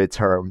a loaded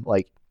term.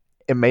 Like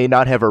it may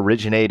not have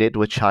originated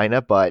with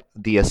China, but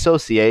the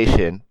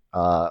association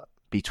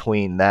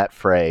between that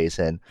phrase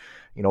and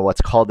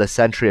what's called the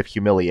century of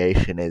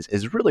humiliation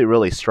is really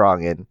really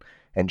strong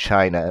in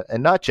China,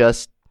 and not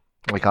just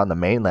like on the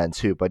mainland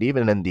too, but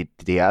even in the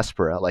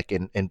diaspora. Like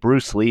in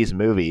Bruce Lee's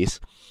movies,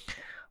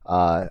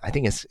 I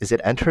think is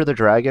it Enter the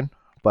Dragon?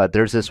 But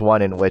there's this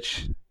one in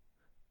which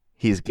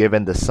he's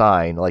given the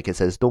sign, like it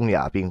says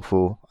 "Dongya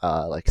Bingfu,"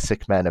 like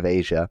sick man of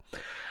Asia,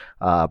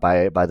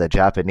 by the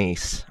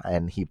Japanese,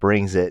 and he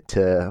brings it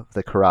to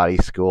the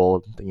karate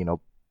school,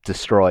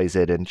 destroys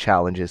it and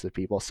challenges the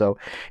people. So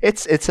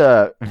it's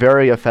a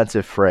very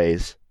offensive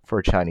phrase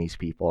for Chinese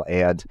people.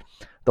 And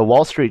the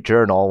Wall Street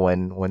Journal,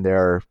 when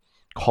they're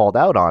called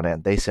out on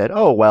it, they said,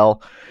 "Oh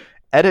well,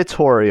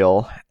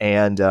 editorial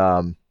and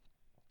the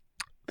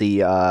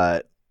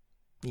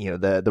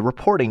the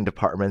reporting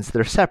departments,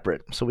 they're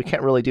separate, so we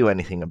can't really do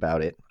anything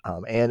about it."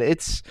 And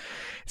it's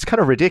kind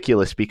of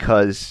ridiculous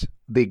because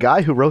the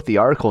guy who wrote the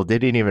article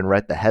didn't even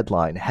read the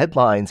headline.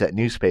 Headlines at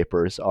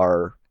newspapers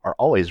are are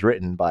always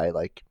written by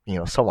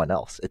someone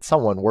else. It's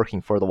someone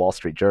working for the Wall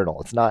Street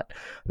Journal. It's not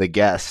the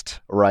guest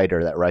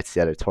writer that writes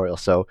the editorial.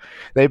 So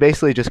they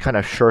basically just kind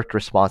of shirked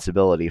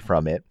responsibility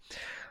from it.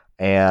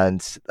 And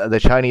the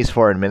Chinese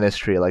foreign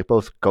ministry, like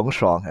both Geng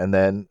Shuang and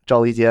then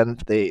Zhao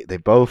Lijian, they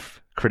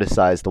both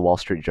criticized the Wall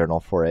Street Journal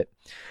for it.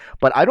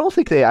 But I don't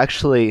think they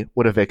actually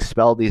would have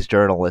expelled these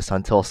journalists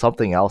until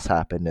something else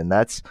happened, and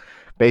that's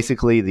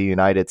basically the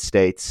United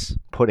States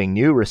putting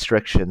new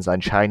restrictions on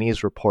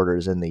Chinese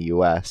reporters in the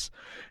US,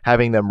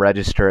 having them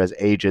register as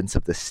agents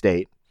of the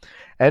state.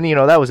 And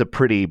that was a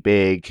pretty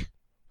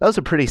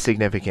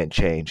significant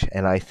change,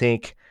 and I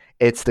think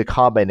it's the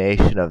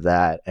combination of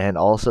that and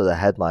also the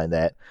headline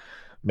that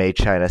made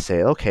China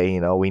say, okay,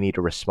 we need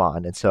to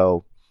respond. And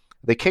so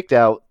they kicked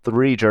out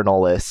three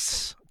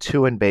journalists,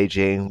 two in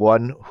Beijing,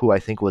 one who I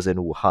think was in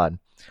Wuhan.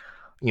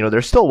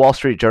 There's still Wall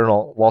Street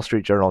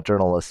Journal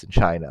journalists in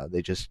China.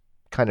 They just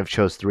kind of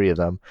chose three of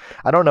them.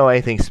 I don't know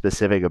anything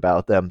specific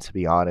about them, to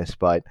be honest,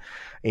 but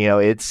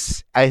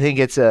I think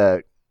it's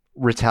a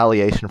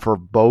retaliation for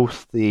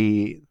both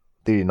the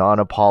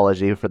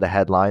non-apology for the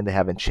headline, they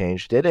haven't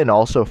changed it, and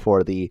also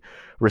for the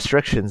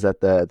restrictions that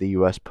the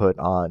U.S. put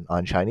on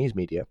Chinese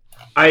media.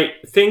 I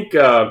think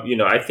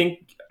I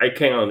think I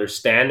can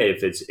understand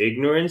if it's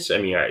ignorance. I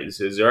mean,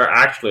 there are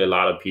actually a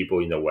lot of people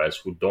in the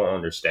West who don't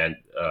understand,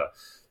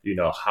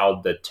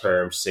 how the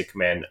term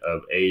 "segment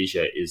of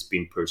Asia" is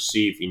being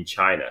perceived in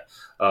China.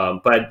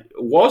 But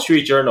Wall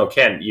Street Journal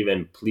can't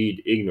even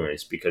plead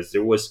ignorance because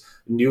there was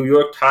New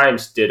York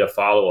Times did a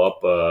follow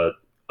up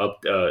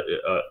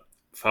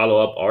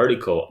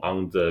article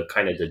on the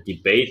kind of the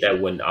debate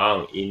that went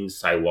on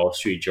inside Wall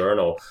Street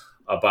Journal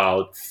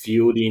about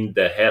fielding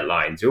the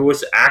headline. There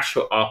was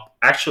actual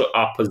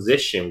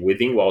opposition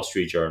within Wall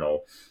Street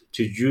Journal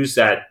to use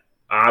that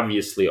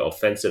obviously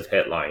offensive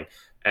headline,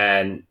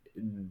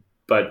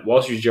 but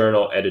Wall Street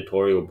Journal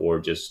editorial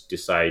board just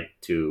decided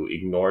to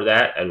ignore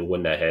that and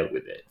went ahead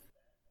with it.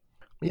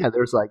 Yeah,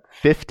 there's like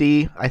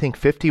 50, I think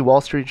 50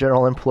 Wall Street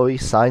Journal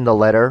employees signed the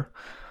letter,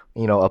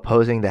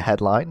 opposing the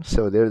headline.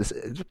 So there's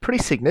a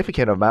pretty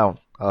significant amount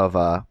of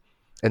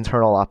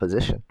internal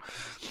opposition.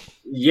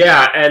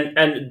 Yeah,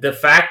 and the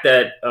fact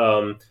that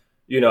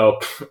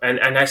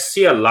and I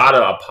see a lot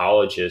of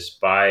apologists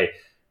by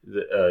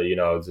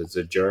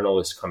the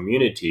journalist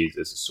community,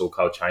 this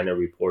so-called China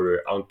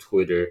reporter on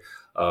Twitter.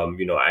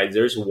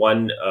 There's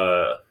one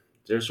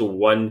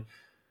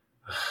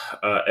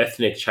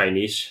ethnic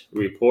Chinese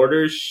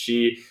reporter.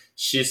 She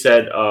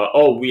said,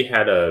 "Oh, we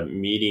had a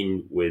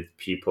meeting with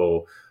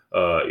people,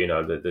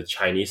 the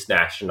Chinese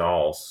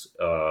nationals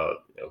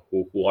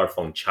who are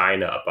from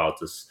China about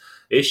this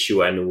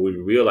issue, and we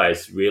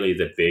realized really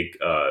the big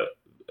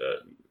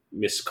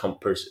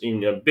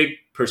big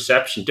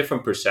perception,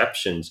 different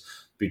perceptions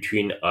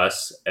between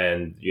us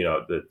and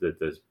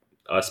the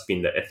us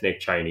being the ethnic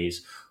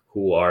Chinese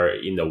who are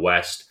in the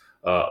West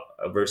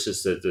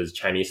versus the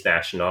Chinese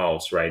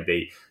nationals, right?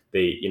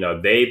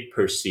 They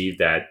perceive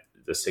that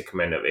the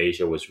segment of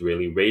Asia was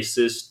really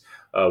racist,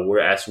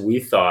 whereas we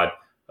thought,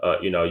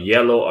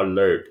 yellow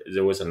alert.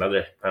 There was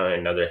another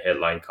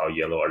headline called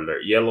yellow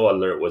alert. Yellow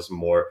alert was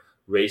more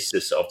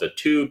racist of the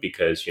two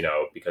because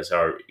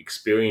our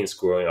experience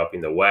growing up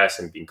in the West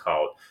and being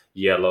called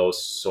yellow,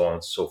 so on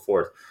and so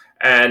forth.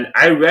 And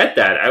I read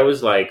that. I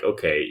was like,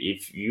 okay,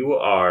 if you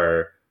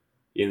are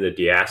in the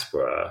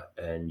diaspora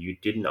and you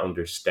didn't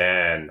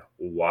understand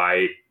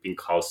why being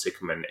called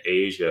segment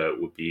Asia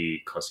would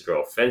be considered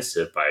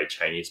offensive by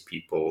Chinese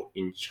people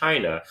in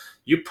China,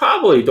 you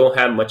probably don't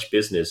have much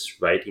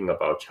business writing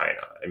about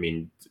China. I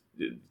mean,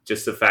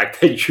 just the fact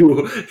that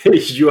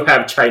you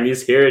have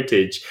Chinese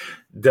heritage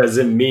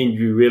doesn't mean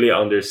you really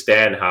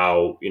understand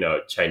how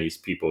Chinese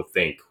people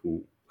think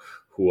who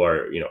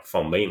are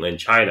from mainland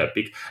China.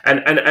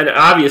 And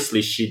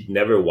obviously she'd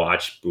never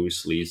watched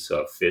Bruce Lee's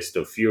Fist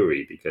of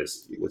Fury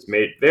because it was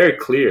made very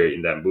clear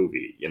in that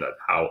movie,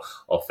 how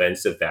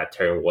offensive that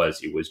term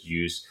was. It was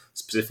used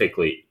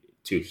specifically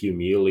to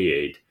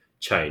humiliate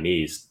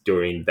Chinese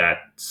during that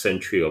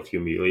century of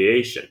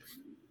humiliation.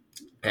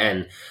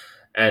 And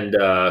and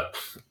uh,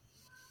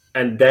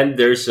 and then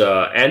there's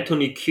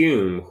Anthony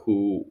Kuhn,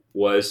 who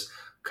was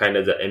kind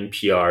of the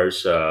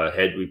NPR's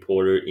head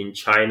reporter in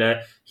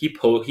China. He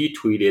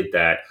tweeted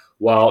that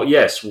while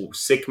yes,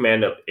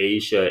 segment of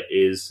Asia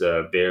is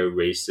a very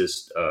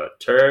racist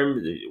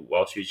term, the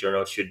Wall Street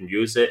Journal shouldn't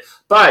use it,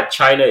 but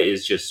China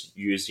is just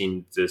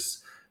using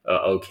this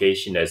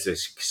occasion as an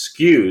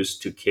excuse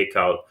to kick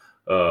out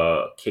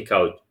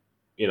the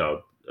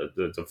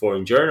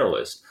foreign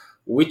journalists,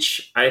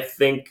 which I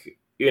think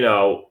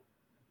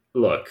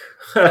look,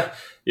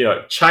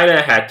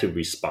 China had to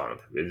respond.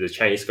 The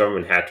Chinese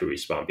government had to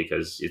respond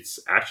because it's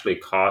actually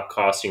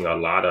causing a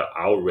lot of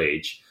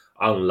outrage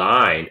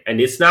online.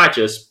 And it's not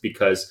just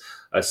because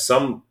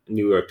some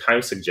New York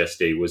Times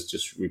suggested it was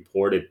just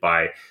reported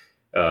by,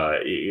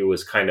 it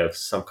was kind of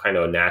some kind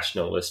of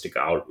nationalistic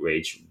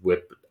outrage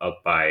whipped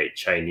up by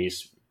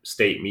Chinese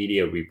state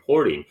media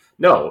reporting.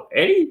 No,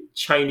 any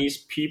Chinese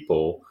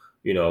people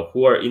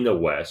who are in the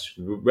West,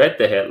 read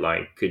the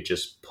headline, could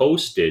just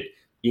post it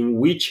in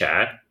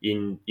WeChat,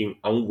 in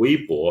on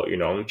Weibo,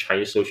 on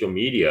Chinese social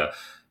media,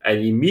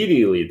 and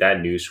immediately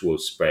that news will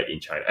spread in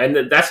China.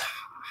 And that's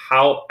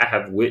how I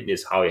have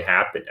witnessed how it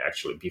happened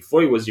actually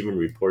before it was even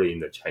reported in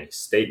the Chinese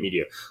state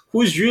media,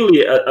 who's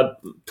really a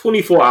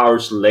 24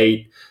 hours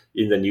late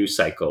in the news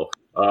cycle.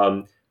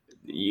 A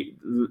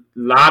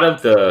lot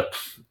of the,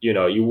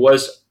 it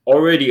was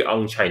already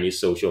on Chinese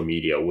social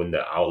media when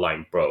the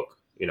outline broke.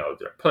 There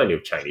are plenty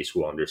of Chinese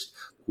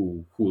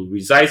who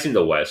resides in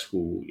the West,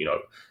 who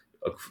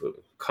uh,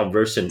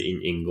 conversant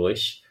in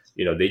English.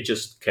 They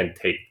just can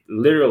take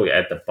literally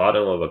at the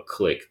bottom of a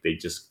click. They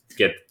just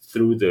get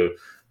through the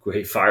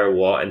Great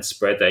Firewall and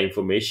spread that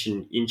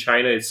information in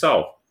China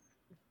itself.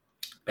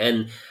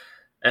 And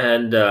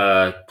and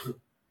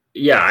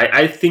yeah,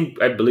 I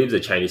believe the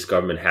Chinese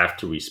government have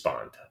to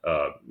respond.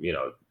 Well,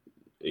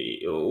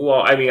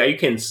 I mean, you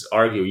can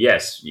argue,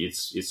 yes,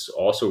 it's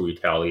also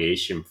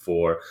retaliation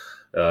for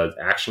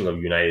action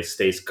of United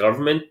States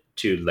government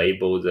to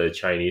label the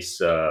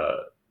Chinese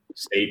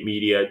state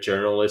media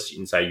journalists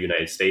inside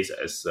United States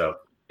as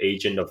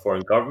agent of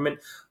foreign government,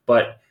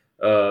 but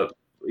uh,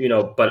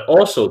 but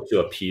also to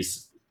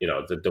appease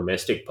the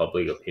domestic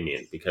public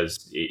opinion,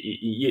 because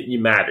it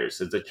matters.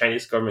 The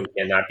Chinese government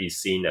cannot be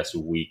seen as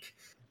weak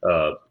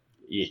uh,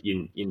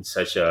 in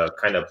such a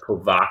kind of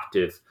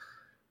provocative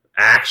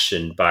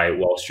action by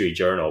Wall Street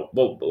Journal.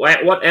 Well,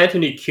 what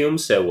Anthony Kuhn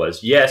said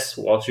was, yes,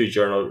 Wall Street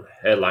Journal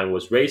headline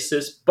was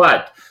racist,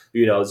 but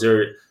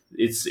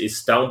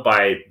it's done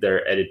by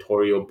their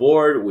editorial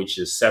board, which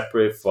is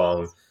separate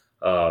from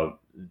uh,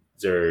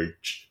 their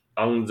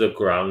on the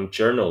ground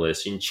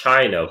journalists in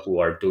China who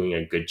are doing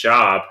a good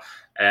job.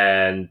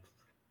 And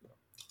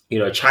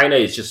China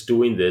is just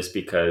doing this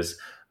because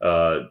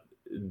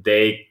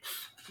they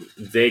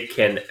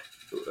can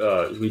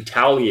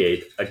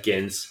retaliate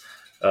against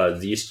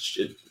these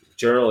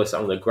journalists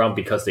on the ground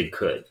because they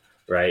could,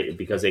 right?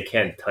 Because they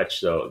can't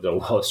touch the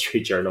Wall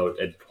Street Journal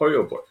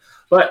editorial board.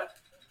 But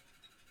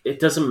it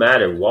doesn't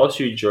matter. Wall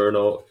Street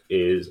Journal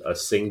is a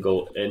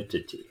single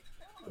entity,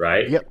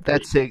 right? Yep,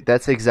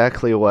 that's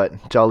exactly what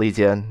Zhao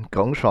Lijian,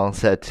 Gong Shuang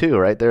said too,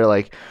 right? They're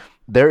like,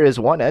 there is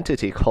one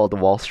entity called the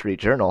Wall Street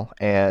Journal,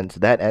 and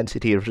that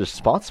entity is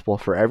responsible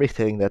for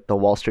everything that the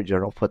Wall Street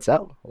Journal puts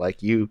out.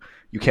 Like you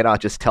cannot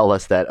just tell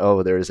us that,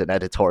 oh, there's an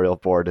editorial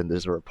board and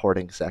there's a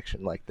reporting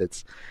section. Like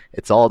it's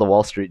all the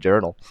Wall Street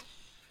Journal.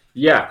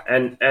 Yeah,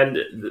 and and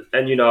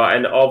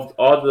of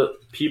all the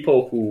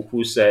people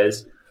who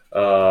says,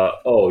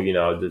 oh,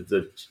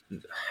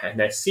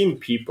 and I've seen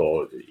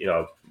people,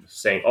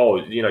 saying,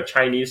 oh,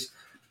 Chinese,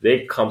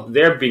 they're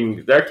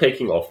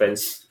taking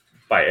offense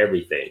by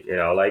everything,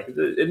 like,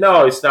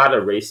 no, it's not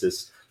a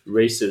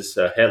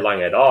racist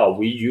headline at all.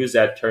 We use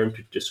that term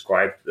to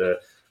describe the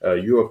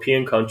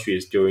European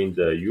countries during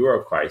the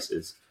Euro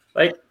crisis.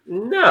 Like,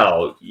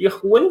 no,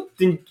 when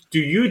do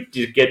you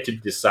get to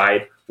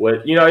decide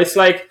what,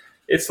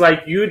 it's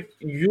like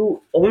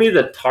you only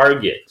the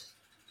target,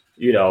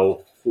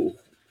 who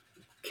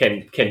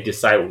can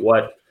decide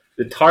what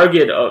the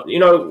target of,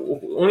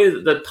 only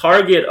the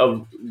target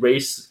of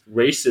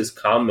racist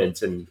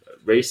comments and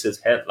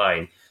racist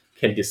headline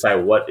can decide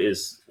what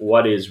is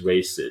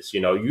racist.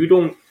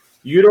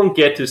 You don't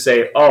get to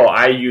say, oh,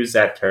 I use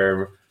that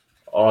term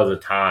all the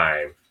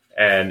time,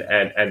 and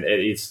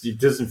it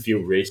doesn't feel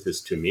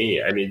racist to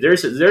me. I mean,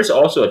 there's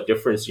also a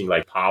difference in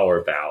like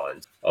power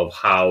balance of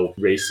how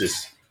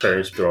racist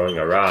terms throwing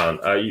around.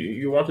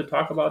 You want to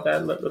talk about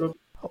that a little?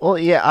 Well,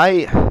 yeah,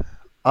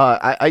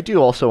 I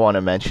do also want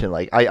to mention,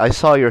 like, I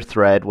saw your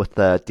thread with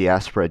the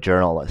diaspora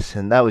journalists,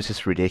 and that was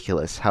just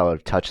ridiculous how out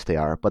of touch they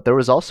are. But there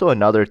was also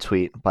another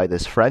tweet by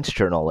this French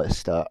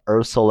journalist,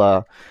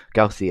 Ursula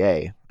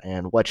Gauthier,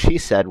 and what she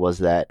said was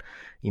that,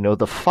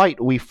 the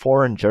fight we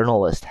foreign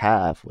journalists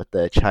have with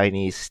the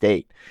Chinese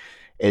state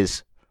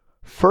is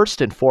first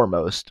and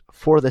foremost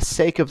for the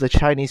sake of the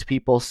Chinese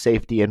people's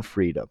safety and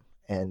freedom.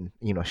 And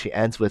she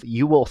ends with,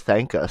 "You will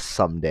thank us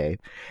someday,"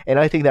 and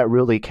I think that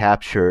really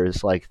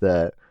captures like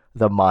the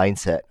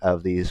mindset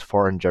of these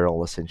foreign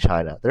journalists in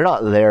China. They're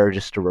not there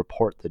just to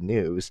report the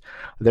news.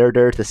 They're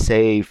there to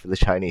save the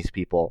Chinese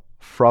people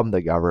from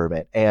the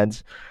government.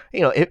 And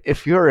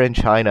if you're in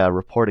China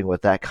reporting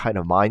with that kind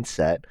of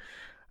mindset,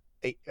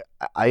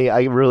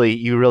 you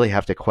really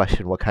have to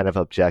question what kind of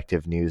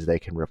objective news they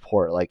can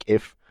report. Like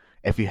if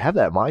you have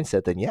that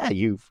mindset, then yeah,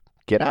 you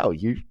get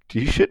out. You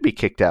should be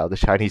kicked out. The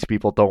Chinese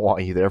people don't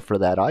want you there for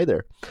that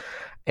either.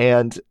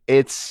 And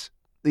it's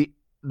the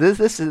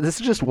this is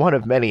just one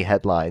of many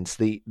headlines.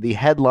 The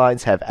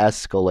headlines have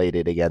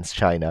escalated against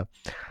China,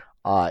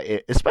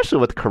 especially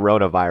with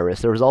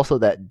coronavirus. There was also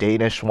that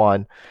Danish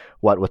one,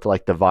 what with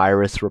like the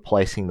virus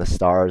replacing the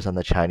stars on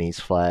the Chinese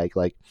flag.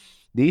 Like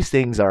these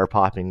things are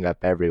popping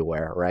up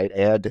everywhere, right?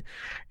 And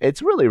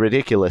it's really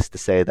ridiculous to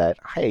say that,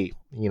 hey,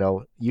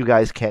 you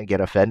guys can't get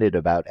offended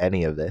about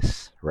any of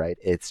this, right?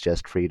 It's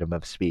just freedom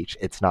of speech.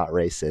 It's not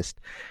racist.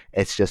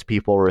 It's just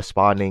people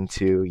responding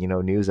to,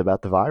 news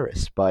about the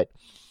virus. But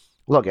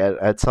look,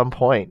 at some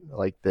point,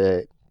 like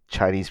the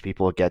Chinese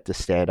people get to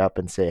stand up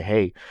and say,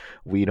 "Hey,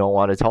 we don't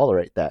want to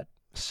tolerate that."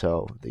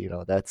 So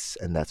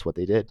that's what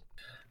they did.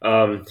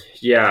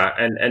 Yeah,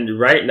 and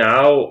right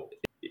now,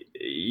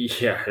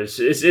 yeah,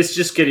 it's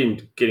just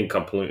getting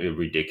completely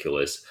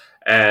ridiculous,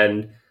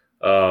 and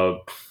uh,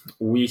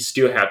 we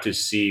still have to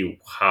see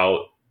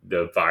how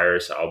the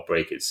virus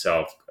outbreak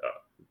itself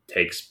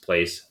takes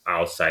place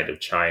outside of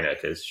China,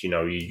 because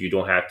you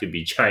don't have to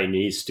be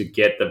Chinese to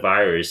get the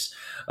virus,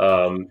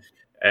 um,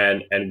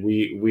 and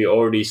we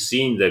already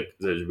seen the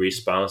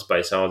response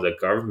by some of the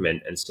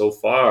government, and so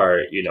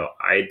far,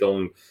 I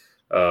don't.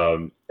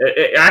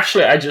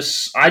 Actually, I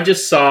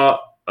just saw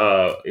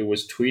it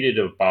was tweeted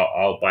about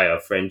out by a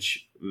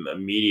French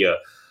media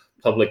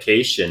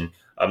publication.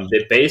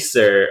 They base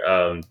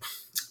their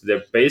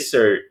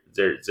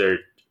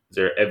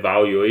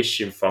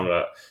evaluation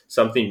from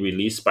something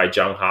released by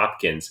John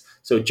Hopkins.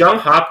 So John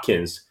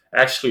Hopkins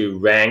actually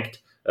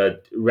ranked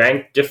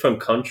different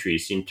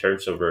countries in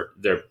terms of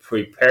their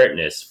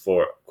preparedness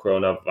for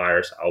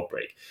coronavirus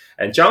outbreak,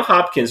 and John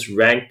Hopkins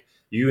ranked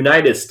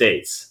United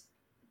States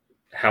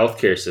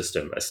healthcare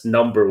system as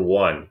number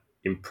one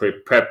in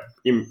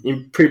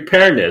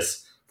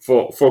preparedness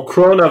for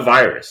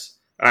coronavirus.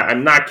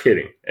 I'm not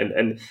kidding.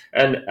 And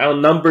our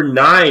number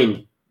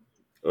nine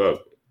uh,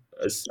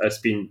 as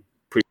being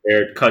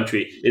prepared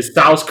country is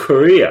South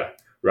Korea,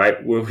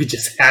 right? Where we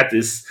just had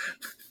this,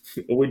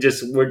 we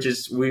just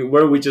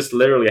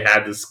literally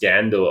had this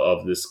scandal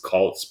of this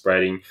cult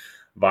spreading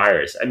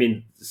virus. I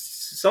mean,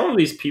 some of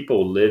these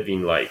people live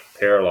in like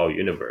parallel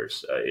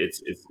universe.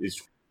 It's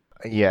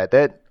Yeah,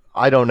 that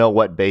I don't know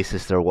what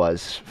basis there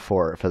was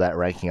for that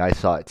ranking. I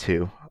saw it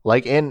too.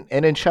 Like in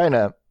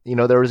China,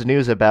 there was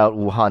news about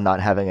Wuhan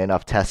not having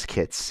enough test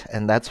kits,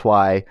 and that's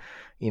why,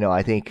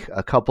 I think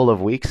a couple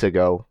of weeks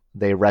ago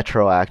they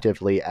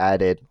retroactively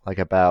added like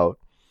about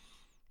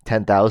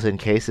 10,000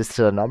 cases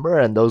to the number,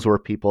 and those were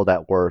people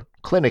that were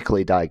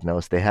clinically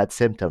diagnosed. They had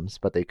symptoms,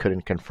 but they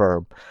couldn't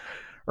confirm.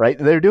 Right?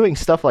 They're doing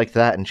stuff like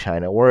that in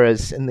China,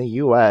 whereas in the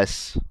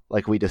U.S.,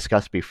 like we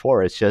discussed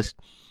before, it's just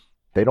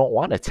they don't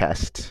want to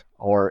test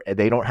or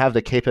they don't have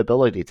the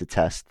capability to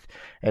test.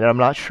 And I'm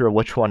not sure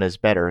which one is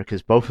better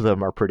because both of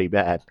them are pretty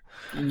bad.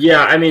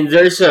 Yeah, I mean,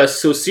 so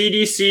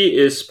CDC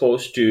is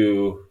supposed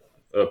to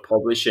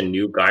publish a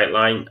new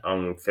guideline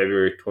on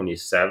February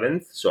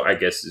 27th. So I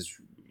guess it's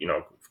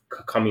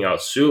coming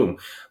out soon.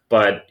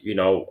 But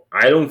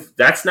I don't.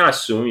 That's not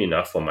soon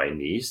enough for my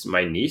niece.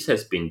 My niece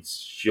has been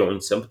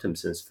showing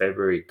symptoms since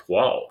February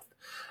 12th,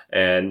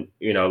 and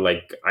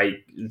like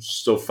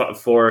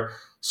for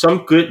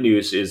some good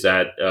news is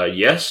that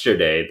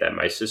yesterday that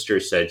my sister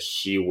said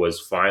she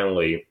was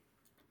finally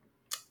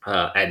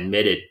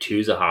admitted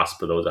to the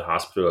hospital. The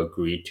hospital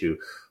agreed to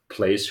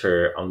place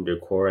her under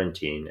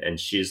quarantine, and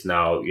she's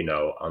now,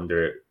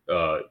 under,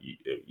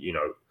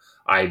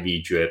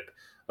 IV drip.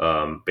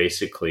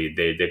 Basically,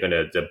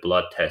 the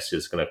blood test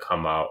is gonna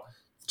come out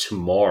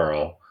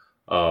tomorrow.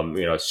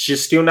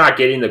 She's still not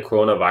getting the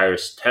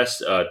coronavirus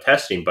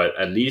testing, but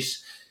at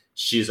least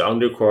she's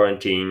under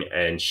quarantine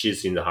and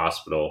she's in the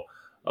hospital.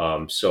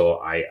 So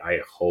I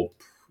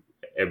hope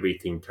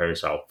everything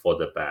turns out for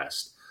the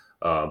best.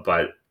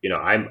 But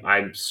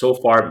I'm so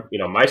far.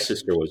 My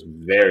sister was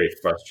very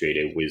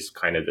frustrated with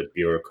kind of the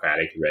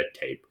bureaucratic red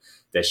tape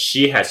that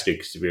she has to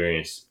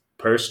experience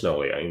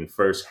personally in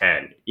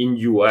firsthand in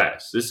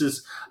U.S. This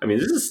is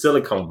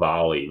Silicon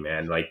Valley,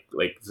 man. Like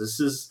this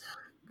is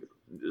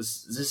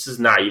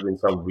not even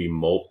some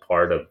remote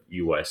part of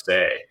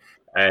USA,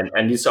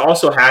 and this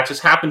also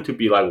just happened to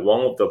be like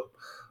one of the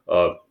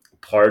uh,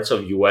 parts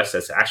of US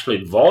that's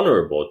actually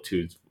vulnerable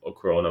to a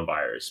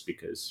coronavirus,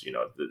 because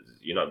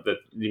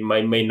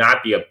it may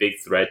not be a big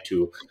threat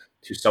to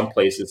some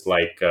places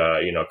like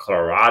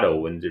Colorado,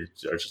 when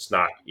there's just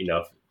not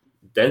enough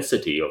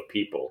density of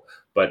people.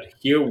 But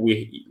here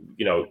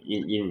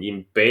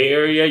in Bay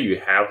Area, you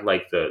have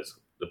like the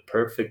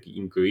perfect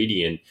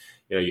ingredient.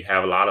 You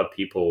have a lot of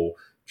people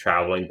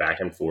traveling back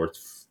and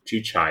forth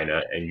to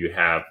China, and you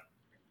have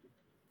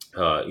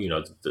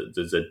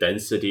the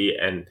density.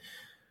 And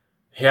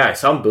yeah,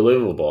 it's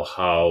unbelievable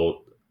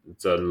how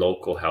the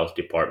local health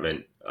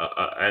department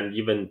and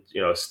even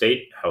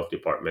state health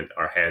department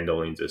are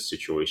handling this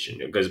situation.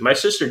 Because my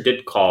sister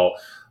did call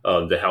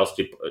the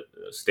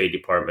state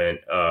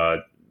department.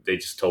 They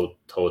just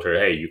told her,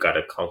 "Hey, you got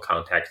to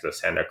contact the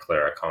Santa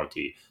Clara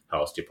County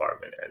Health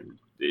Department," and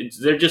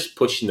they're just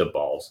pushing the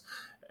balls.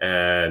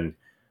 And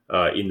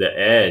in the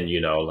end,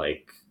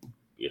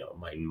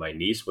 my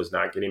niece was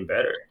not getting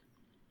better.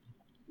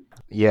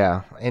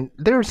 Yeah, and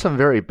there are some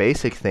very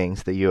basic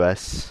things the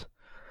U.S.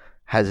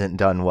 hasn't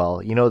done well.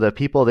 The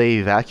people they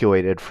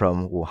evacuated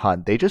from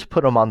Wuhan, they just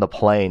put them on the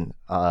plane,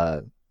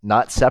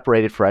 not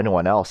separated for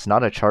anyone else,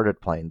 not a chartered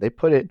plane. They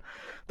put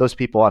those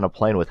people on a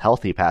plane with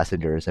healthy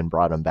passengers and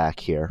brought them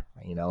back here.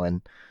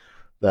 And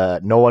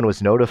no one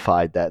was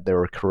notified that there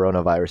were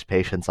coronavirus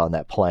patients on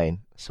that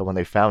plane. So when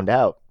they found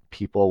out,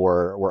 people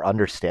were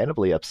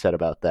understandably upset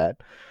about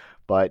that.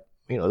 But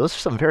those are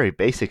some very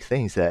basic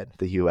things that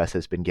the U.S.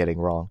 has been getting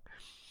wrong.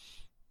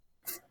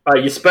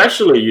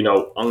 especially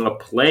on a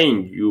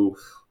plane, you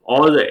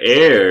all the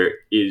air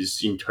is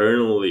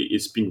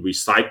being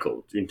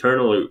recycled,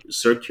 internally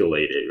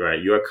circulated,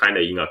 right? You're kind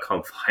of in a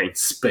confined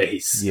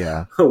space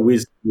Yeah.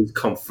 with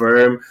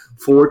confirmed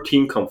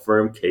 14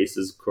 confirmed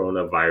cases of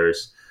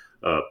coronavirus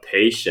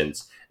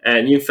patients.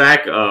 And in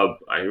fact,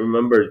 I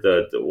remember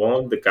the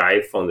one of the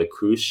guy from the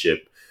cruise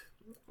ship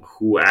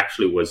who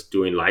actually was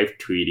doing live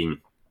tweeting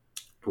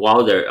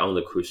while they're on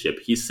the cruise ship.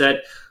 He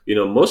said,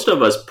 most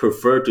of us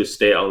prefer to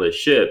stay on the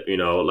ship,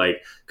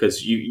 like,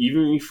 because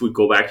even if we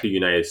go back to the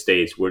United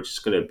States, we're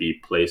just going to be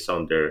placed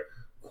under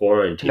No,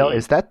 quarantine,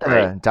 is that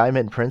right? the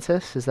Diamond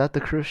Princess? Is that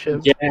the cruise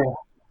ship? Yeah.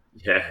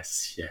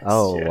 Yes, yes,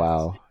 Oh, yes.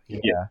 wow. Yeah.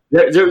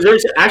 Yeah.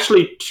 There's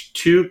actually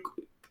two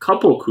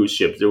couple cruise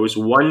ships. There was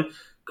one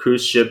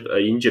cruise ship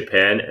in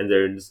Japan, and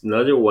there's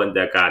another one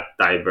that got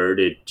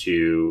diverted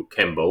to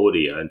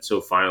Cambodia. And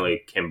so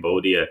finally,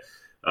 Cambodia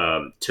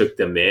took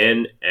them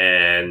in,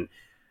 and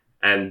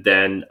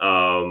then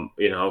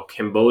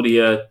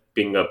Cambodia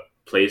being a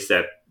place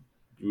that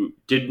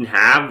didn't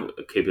have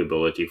a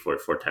capability for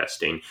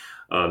testing.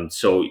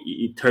 So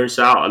it turns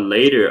out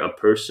later a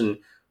person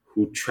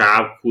who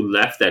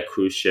left that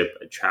cruise ship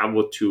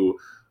traveled to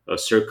a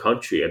certain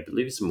country, I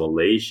believe it's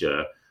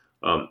Malaysia,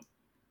 um,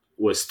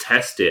 was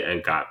tested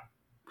and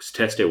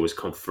was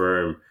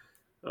confirmed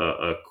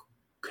a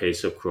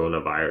case of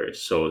coronavirus.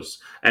 So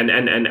and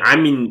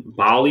I'm in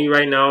Bali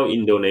right now,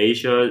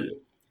 Indonesia.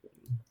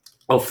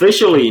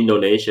 Officially,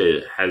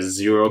 Indonesia has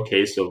zero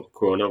case of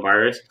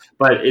coronavirus,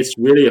 but it's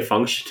really a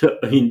function.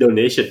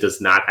 Indonesia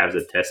does not have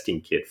the testing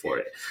kit for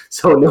it,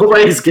 so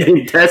nobody's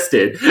getting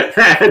tested,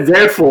 and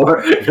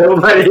therefore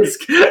nobody's.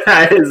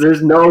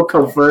 There's no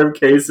confirmed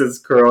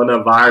cases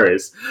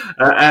coronavirus,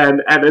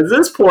 and at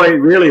this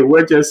point, really,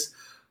 we're just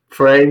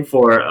praying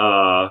for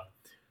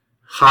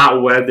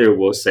hot weather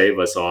will save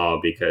us all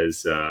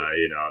because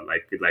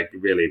like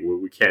really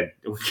we can't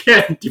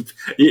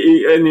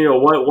and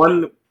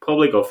one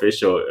public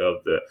official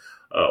of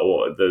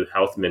the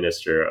health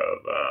minister of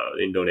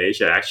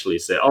Indonesia actually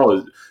said,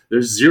 oh,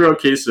 there's zero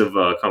case of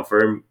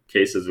confirmed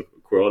cases of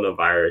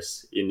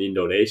coronavirus in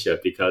Indonesia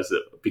because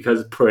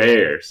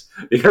prayers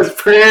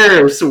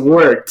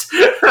worked.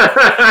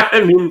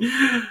 I mean,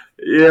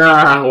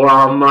 yeah,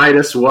 well, might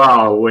as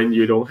well. When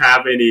you don't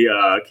have any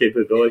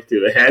capability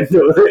to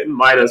handle it,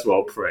 might as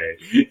well pray.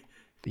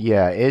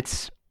 Yeah,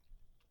 it's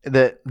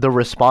the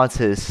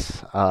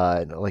responses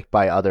like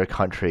by other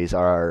countries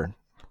are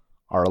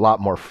a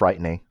lot more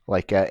frightening.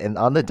 Like and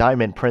on the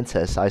Diamond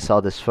Princess, I saw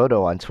this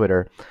photo on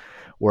Twitter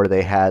where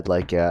they had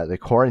like the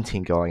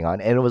quarantine going on,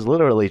 and it was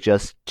literally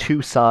just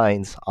two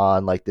signs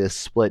on like this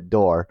split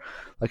door,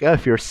 like, oh,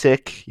 if you're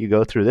sick, you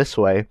go through this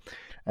way,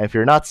 and if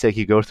you're not sick,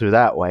 you go through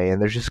that way,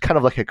 and there's just kind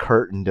of like a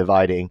curtain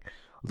dividing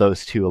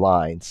those two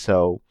lines.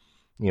 So,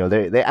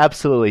 they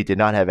absolutely did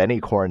not have any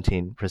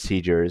quarantine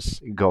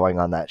procedures going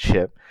on that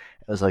ship.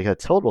 It was like a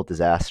total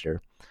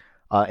disaster.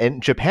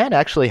 And Japan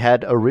actually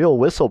had a real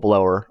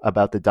whistleblower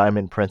about the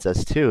Diamond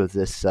Princess too.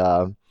 This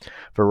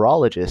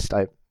virologist,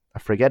 I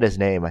forget his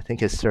name. I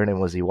think his surname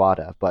was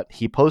Iwata, but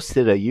he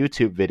posted a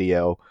YouTube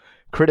video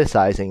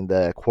criticizing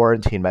the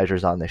quarantine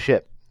measures on the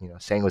ship.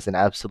 Saying it was an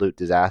absolute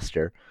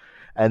disaster,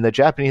 and the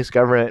Japanese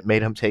government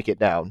made him take it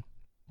down.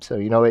 So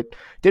it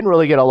didn't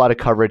really get a lot of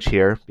coverage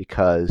here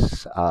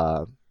because,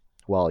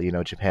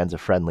 well, Japan's a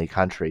friendly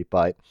country,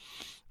 but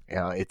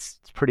it's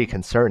pretty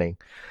concerning.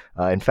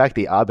 In fact,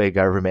 the Abe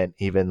government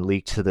even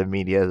leaked to the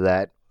media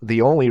that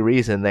the only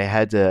reason they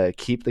had to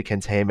keep the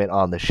containment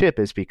on the ship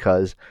is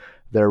because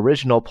their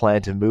original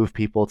plan to move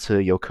people to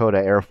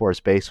Yokota Air Force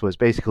Base was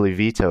basically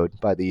vetoed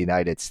by the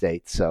United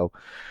States. So,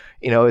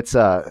 it's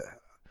uh,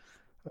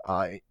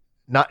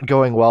 not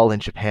going well in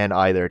Japan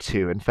either,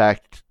 too. In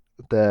fact,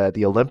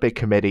 the Olympic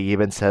Committee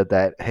even said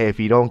that, hey, if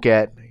you don't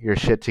get your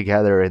shit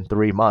together in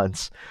 3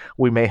 months,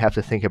 we may have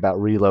to think about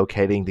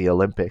relocating the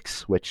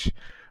Olympics, which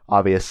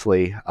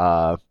obviously,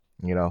 Abe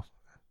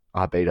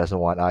doesn't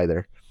want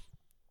either.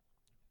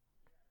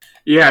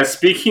 Yeah,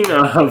 speaking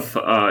of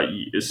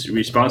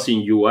response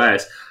in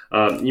U.S.,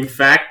 in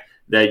fact,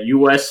 the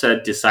U.S.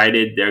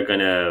 Decided they're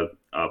gonna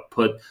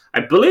put, I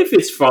believe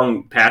it's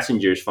from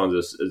passengers from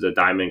the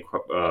Diamond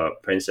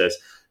Princess.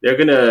 They're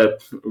gonna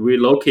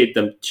relocate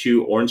them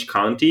to Orange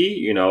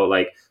County.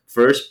 Like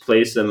first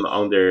place them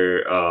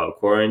under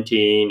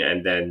quarantine,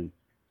 and then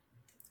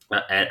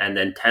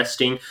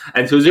testing.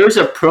 And so there's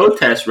a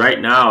protest right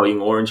now in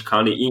Orange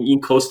County,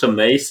 in Costa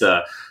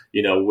Mesa,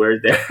 where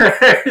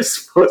they're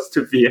supposed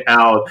to be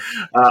held.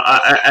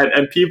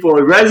 And people,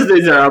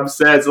 residents are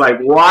upset. It's like,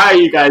 why are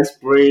you guys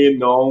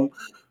bringing on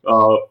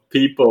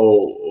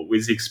people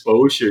with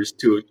exposures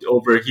to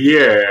over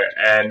here?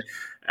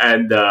 Like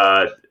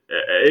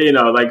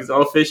the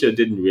official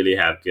didn't really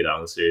have good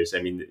answers.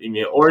 I mean,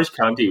 Orange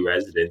County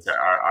residents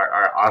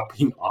are up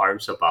in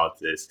arms about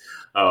this.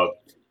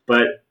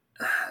 But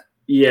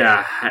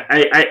yeah,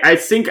 I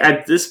think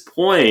at this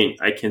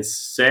point I can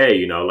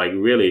say, like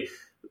really,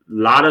 a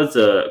lot of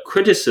the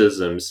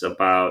criticisms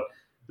about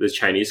the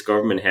Chinese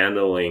government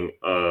handling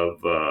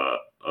of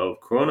of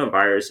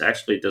coronavirus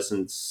actually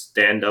doesn't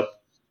stand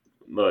up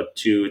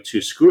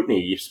to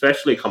scrutiny,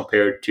 especially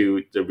compared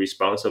to the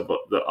response of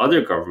the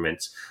other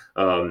governments.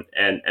 And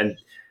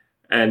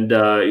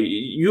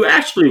you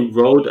actually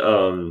wrote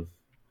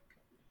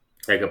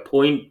like a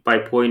point by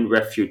point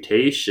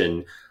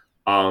refutation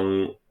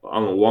on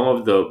one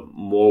of the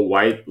more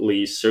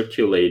widely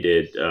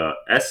circulated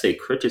essay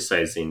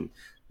criticizing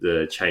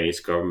the Chinese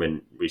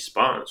government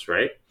response,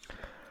 right?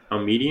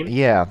 On Medium.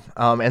 Yeah,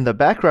 and the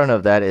background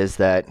of that is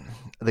that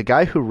the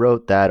guy who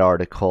wrote that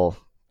article,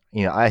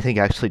 I think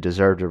actually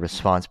deserved a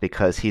response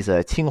because he's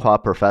a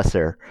Tsinghua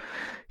professor.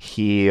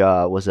 He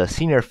was a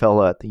senior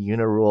fellow at the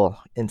Unirule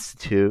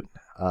Institute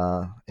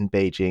in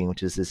Beijing,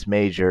 which is this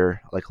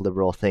major like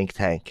liberal think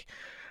tank.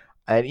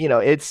 And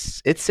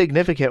it's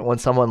significant when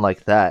someone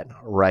like that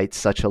writes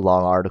such a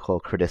long article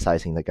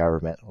criticizing the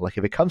government. Like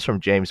if it comes from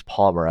James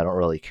Palmer, I don't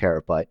really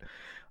care, but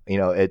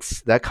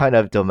it's that kind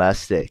of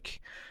domestic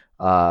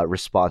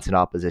response in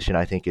opposition.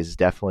 I think is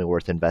definitely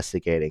worth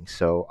investigating.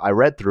 So I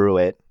read through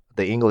it,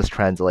 the English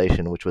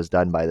translation, which was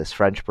done by this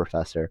French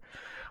professor,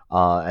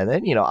 and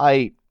then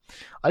I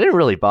didn't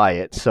really buy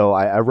it, so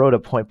I wrote a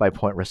point by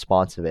point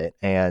response of it,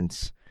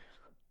 and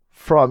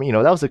from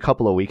that was a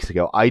couple of weeks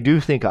ago. I do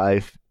think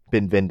I've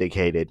been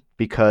vindicated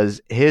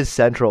because his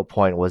central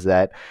point was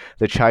that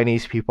the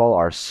Chinese people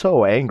are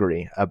so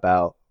angry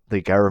about the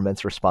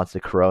government's response to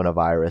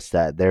coronavirus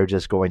that they're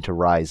just going to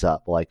rise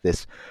up. Like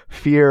this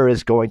fear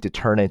is going to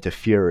turn into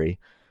fury,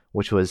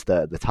 which was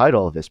the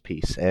title of this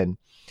piece. And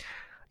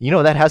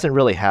that hasn't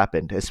really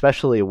happened,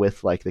 especially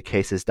with like the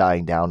cases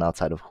dying down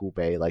outside of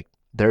Hubei. Like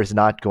there's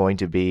not going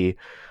to be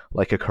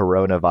like a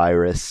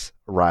coronavirus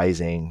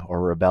rising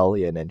or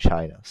rebellion in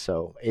China.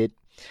 So it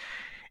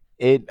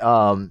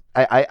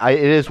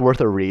is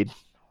worth a read.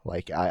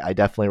 Like I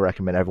definitely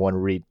recommend everyone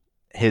read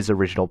his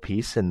original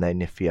piece, and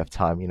then if you have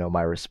time,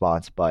 my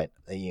response. But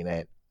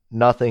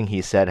nothing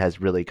he said has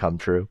really come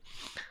true.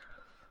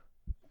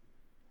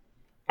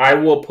 I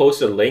will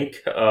post a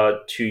link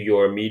to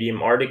your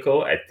Medium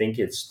article. I think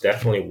it's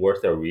definitely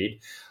worth a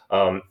read.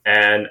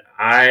 And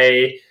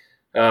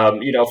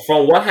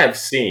from what I've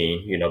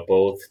seen,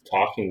 both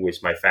talking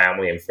with my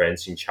family and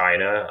friends in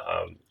China,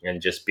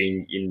 and just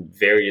being in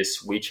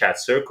various WeChat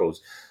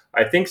circles,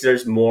 I think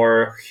there's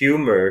more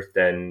humor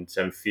than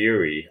some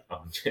fury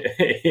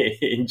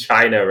in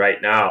China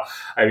right now.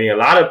 I mean, a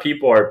lot of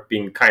people are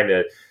being kind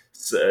of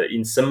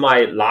in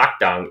semi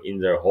lockdown in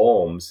their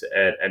homes,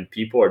 and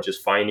people are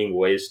just finding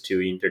ways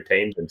to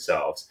entertain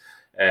themselves.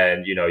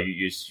 And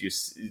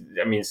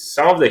I mean,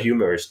 some of the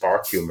humor is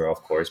dark humor,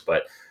 of course,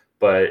 but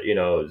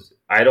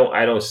I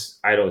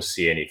don't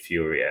see any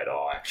fury at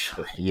all,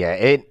 actually. Yeah,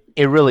 it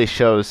really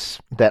shows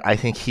that I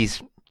think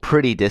he's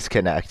pretty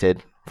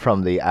disconnected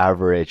from the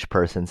average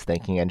person's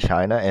thinking in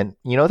China. And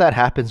that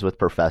happens with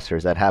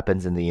professors. That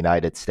happens in the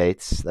United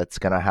States. That's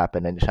going to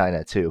happen in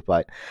China too.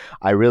 But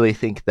I really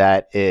think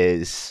that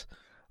is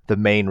the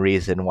main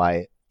reason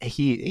why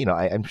he,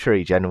 I'm sure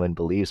he genuinely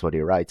believes what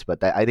he writes,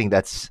 but I think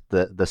that's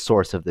the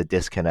source of the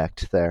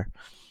disconnect there.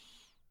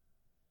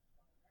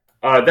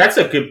 That's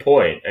a good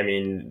point. I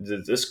mean,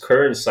 this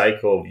current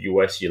cycle of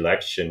U.S.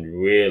 election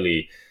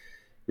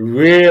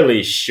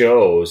really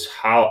shows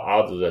how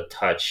out of the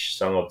touch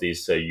some of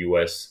these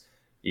U.S.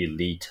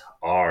 elite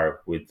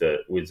are with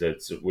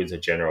the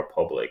general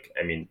public.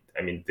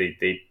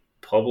 They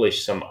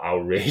publish some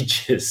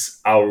outrageous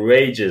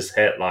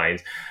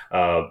headlines.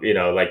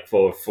 Like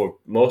for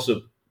most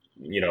of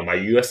my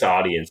U.S.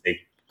 audience, they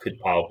could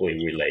probably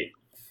relate.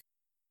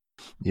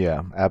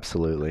 Yeah,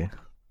 absolutely.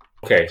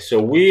 Okay,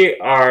 so we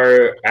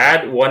are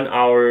at 1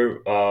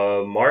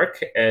 hour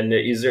mark, and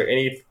is there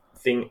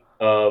anything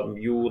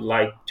you would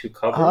like to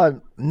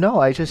cover?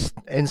 No,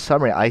 in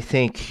summary, I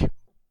think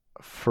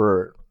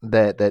for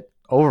that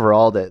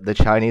overall the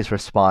Chinese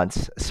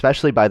response,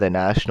 especially by the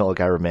national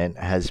government,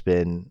 has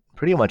been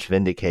pretty much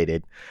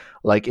vindicated.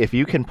 Like if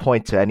you can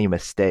point to any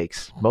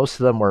mistakes, most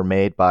of them were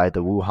made by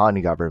the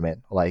Wuhan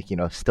government, like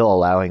still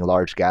allowing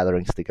large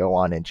gatherings to go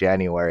on in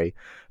January,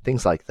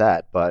 things like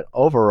that. But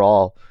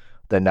overall,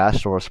 the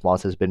national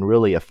response has been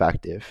really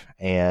effective,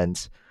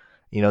 and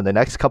the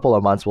next couple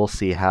of months we'll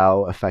see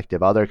how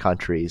effective other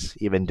countries,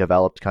 even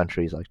developed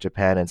countries like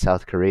Japan and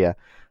South Korea,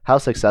 how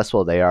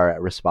successful they are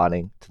at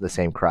responding to the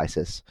same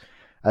crisis,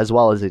 as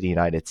well as the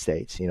United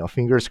States.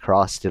 Fingers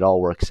crossed it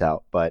all works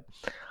out. But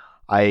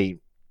I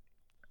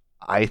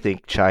I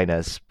think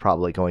China's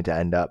probably going to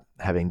end up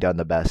having done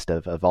the best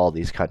of all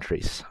these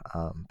countries.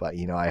 But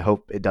I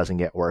hope it doesn't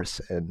get worse,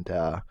 and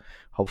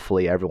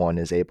hopefully everyone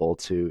is able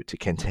to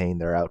contain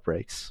their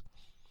outbreaks.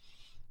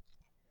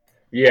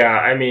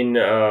 Yeah,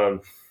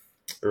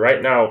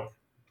 right now,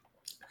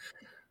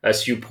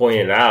 as you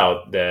pointed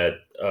out, that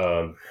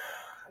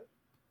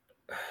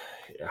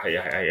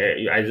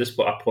I just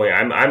put a point.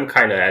 I'm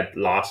kind of at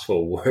loss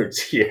for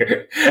words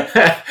here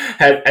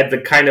at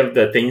the kind of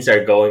the things that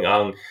are going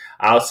on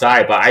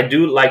outside. But I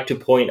do like to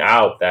point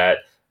out that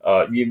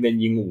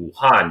even in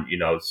Wuhan,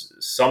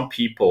 some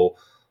people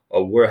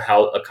were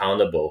held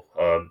accountable.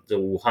 The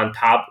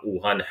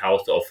Wuhan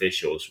health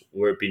officials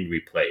were being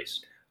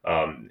replaced.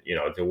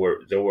 They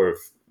were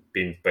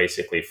being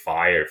basically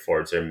fired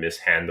for their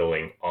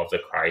mishandling of the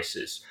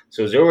crisis.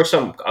 So there was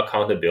some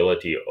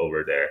accountability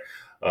over there.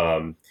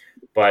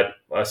 But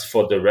as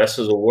for the rest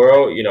of the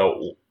world,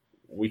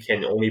 we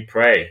can only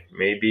pray.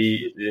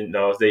 Maybe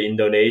the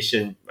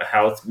Indonesian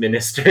health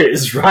minister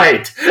is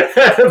right.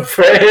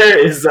 Prayer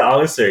is the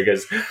answer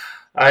because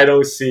I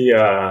don't see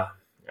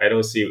I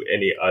don't see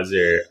any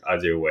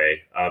other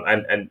way.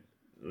 And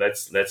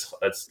let's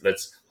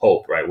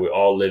hope, right? We're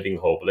all living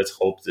hope. Let's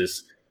hope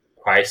this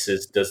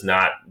crisis does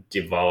not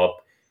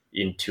develop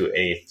into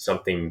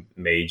something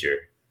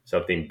major,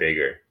 something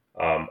bigger.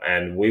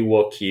 And we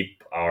will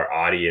keep our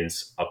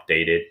audience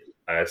updated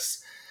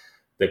as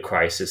the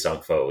crisis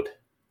unfold.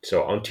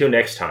 So until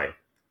next time,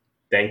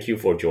 thank you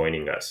for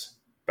joining us.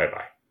 Bye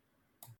bye.